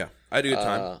will. Yeah, I had a good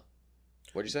time.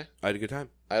 What'd you say? I had a good time.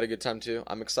 I had a good time too.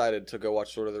 I'm excited to go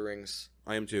watch Lord of the Rings.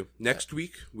 I am too. Next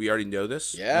week, we already know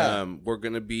this. Yeah. We're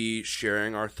going to be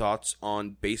sharing our thoughts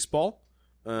on baseball.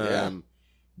 Yeah.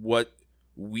 What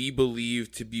we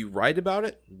believe to be right about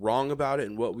it, wrong about it,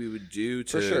 and what we would do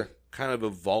to For sure. kind of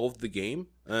evolve the game.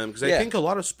 Because I Yeah. think a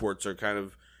lot of sports are kind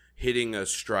of hitting a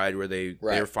stride where they're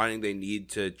Right. finding they need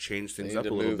to change They things need up to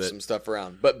a little move bit. some stuff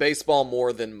around, but baseball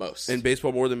more than most. And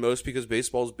baseball more than most because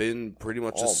baseball's been pretty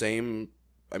much the Oh. same.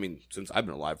 I mean, since I've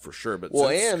been alive for sure, but Well,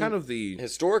 since and kind of the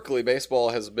historically,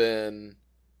 baseball has been,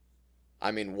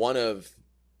 I mean, one of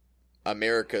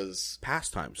America's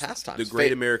pastimes, pastimes, the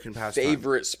great American pastime.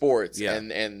 favorite sports, Yeah.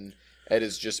 and it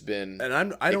has just been And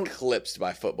I don't eclipsed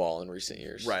by football in recent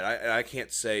years, right. I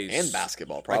can't say And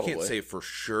basketball, probably. I can't say for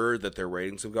sure that their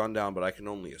ratings have gone down, but I can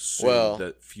only assume Well,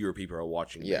 that fewer people are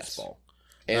watching yes. baseball.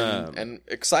 And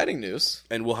exciting news,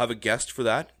 And we'll have a guest for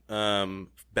that.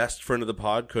 Best friend of the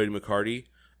pod, Cody McCarty.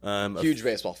 A huge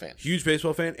baseball fan. huge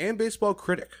baseball fan and baseball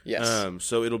critic. Yes.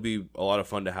 So it'll be a lot of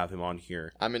fun to have him on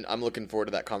here. I'm looking forward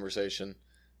to that conversation,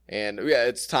 and yeah,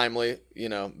 it's timely. You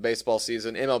know, baseball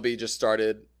season. MLB just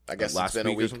started. I guess Last it's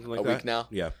been week or something like a that? week now.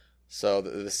 Yeah. So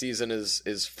the season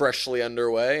is freshly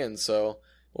underway, and so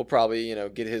we'll probably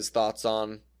get his thoughts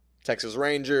on Texas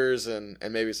Rangers and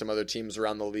maybe some other teams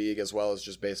around the league as well as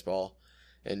just baseball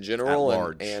in general, At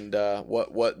large. and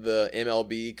what the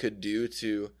MLB could do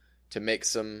to make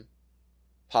some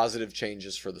positive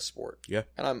changes for the sport. Yeah.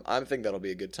 And I think that'll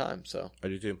be a good time. So I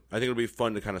do too. I think it'll be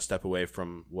fun to kind of step away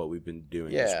from what we've been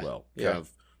doing Yeah, as well. yeah. Kind of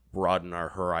broaden our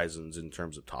horizons in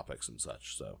terms of topics and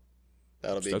such. So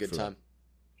that'll be a Stoked good for that. time.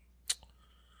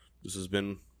 this has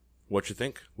been What You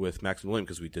Think with Max and William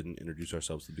because we didn't introduce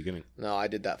ourselves at the beginning. No, I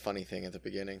did that funny thing at the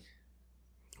beginning.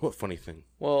 What funny thing?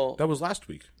 Well, That was last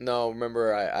week. no,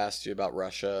 remember I asked you about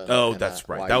Russia. Oh, and, that's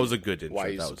right. why That you- was a good intro. Why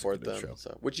you That was a support good them? intro.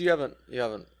 So, which you haven't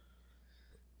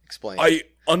explained. I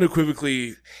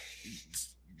unequivocally.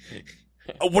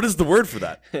 What is the word for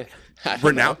that? I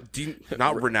don't know. Renounce?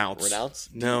 Not renounce. Renounce?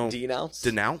 No. Denounce?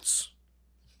 Denounce?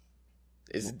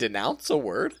 Is denounce a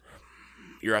word?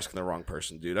 You're asking the wrong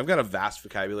person, dude. I've got a vast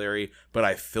vocabulary, but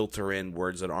I filter in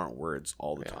words that aren't words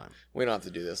all the time. We don't have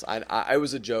to do this. I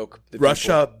was a joke. The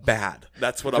Russia, bad.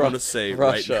 That's what I'm people- going to say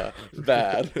Russia, right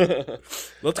bad. now.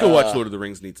 Let's go watch Lord of the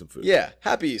Rings and eat some food. Yeah.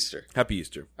 Happy Easter. Happy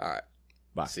Easter. All right.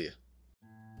 Bye. See you.